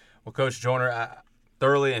 Well, Coach Joyner, I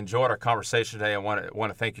thoroughly enjoyed our conversation today. I want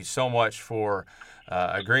to thank you so much for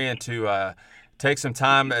agreeing to take some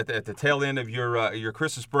time at the tail end of your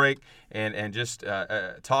Christmas break and just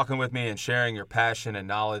talking with me and sharing your passion and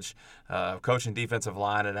knowledge of coaching defensive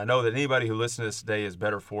line. And I know that anybody who listens to this today is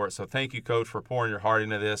better for it. So thank you, Coach, for pouring your heart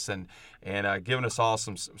into this and giving us all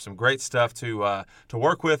some great stuff to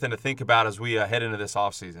work with and to think about as we head into this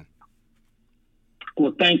offseason.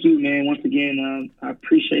 Well, thank you, man. Once again, I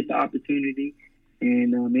appreciate the opportunity.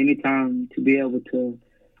 And anytime to be able to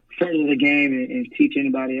further the game and teach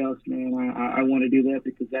anybody else, man, I want to do that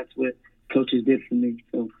because that's what coaches did for me.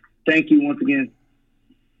 So thank you once again.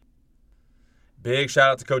 Big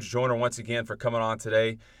shout out to Coach Joyner once again for coming on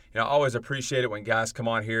today. I always appreciate it when guys come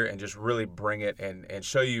on here and just really bring it and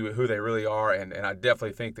show you who they really are. And I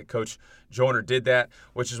definitely think that Coach Joyner did that,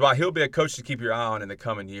 which is why he'll be a coach to keep your eye on in the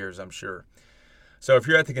coming years, I'm sure. So if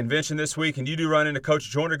you're at the convention this week and you do run into Coach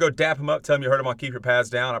Joyner, go dap him up, tell him you heard him on Keep Your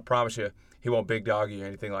Pads Down. I promise you he won't big dog you or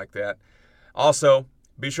anything like that. Also,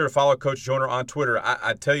 be sure to follow Coach Joyner on Twitter.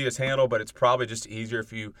 I'd tell you his handle, but it's probably just easier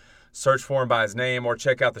if you search for him by his name or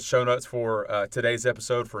check out the show notes for today's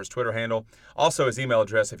episode for his Twitter handle. Also, his email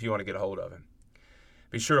address if you want to get a hold of him.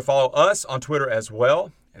 Be sure to follow us on Twitter as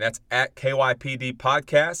well, and that's at KYPD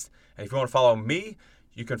Podcast. And if you want to follow me,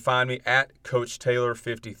 you can find me at Coach Taylor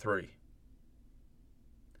 53.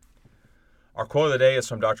 Our quote of the day is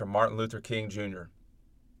from Dr. Martin Luther King Jr.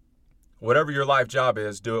 Whatever your life job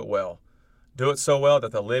is, do it well. Do it so well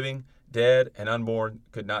that the living, dead, and unborn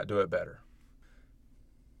could not do it better.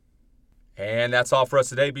 And that's all for us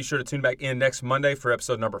today. Be sure to tune back in next Monday for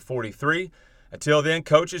episode number 43. Until then,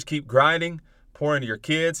 coaches, keep grinding, pour into your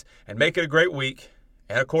kids, and make it a great week.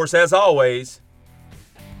 And of course, as always,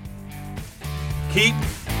 keep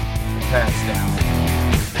your pads down.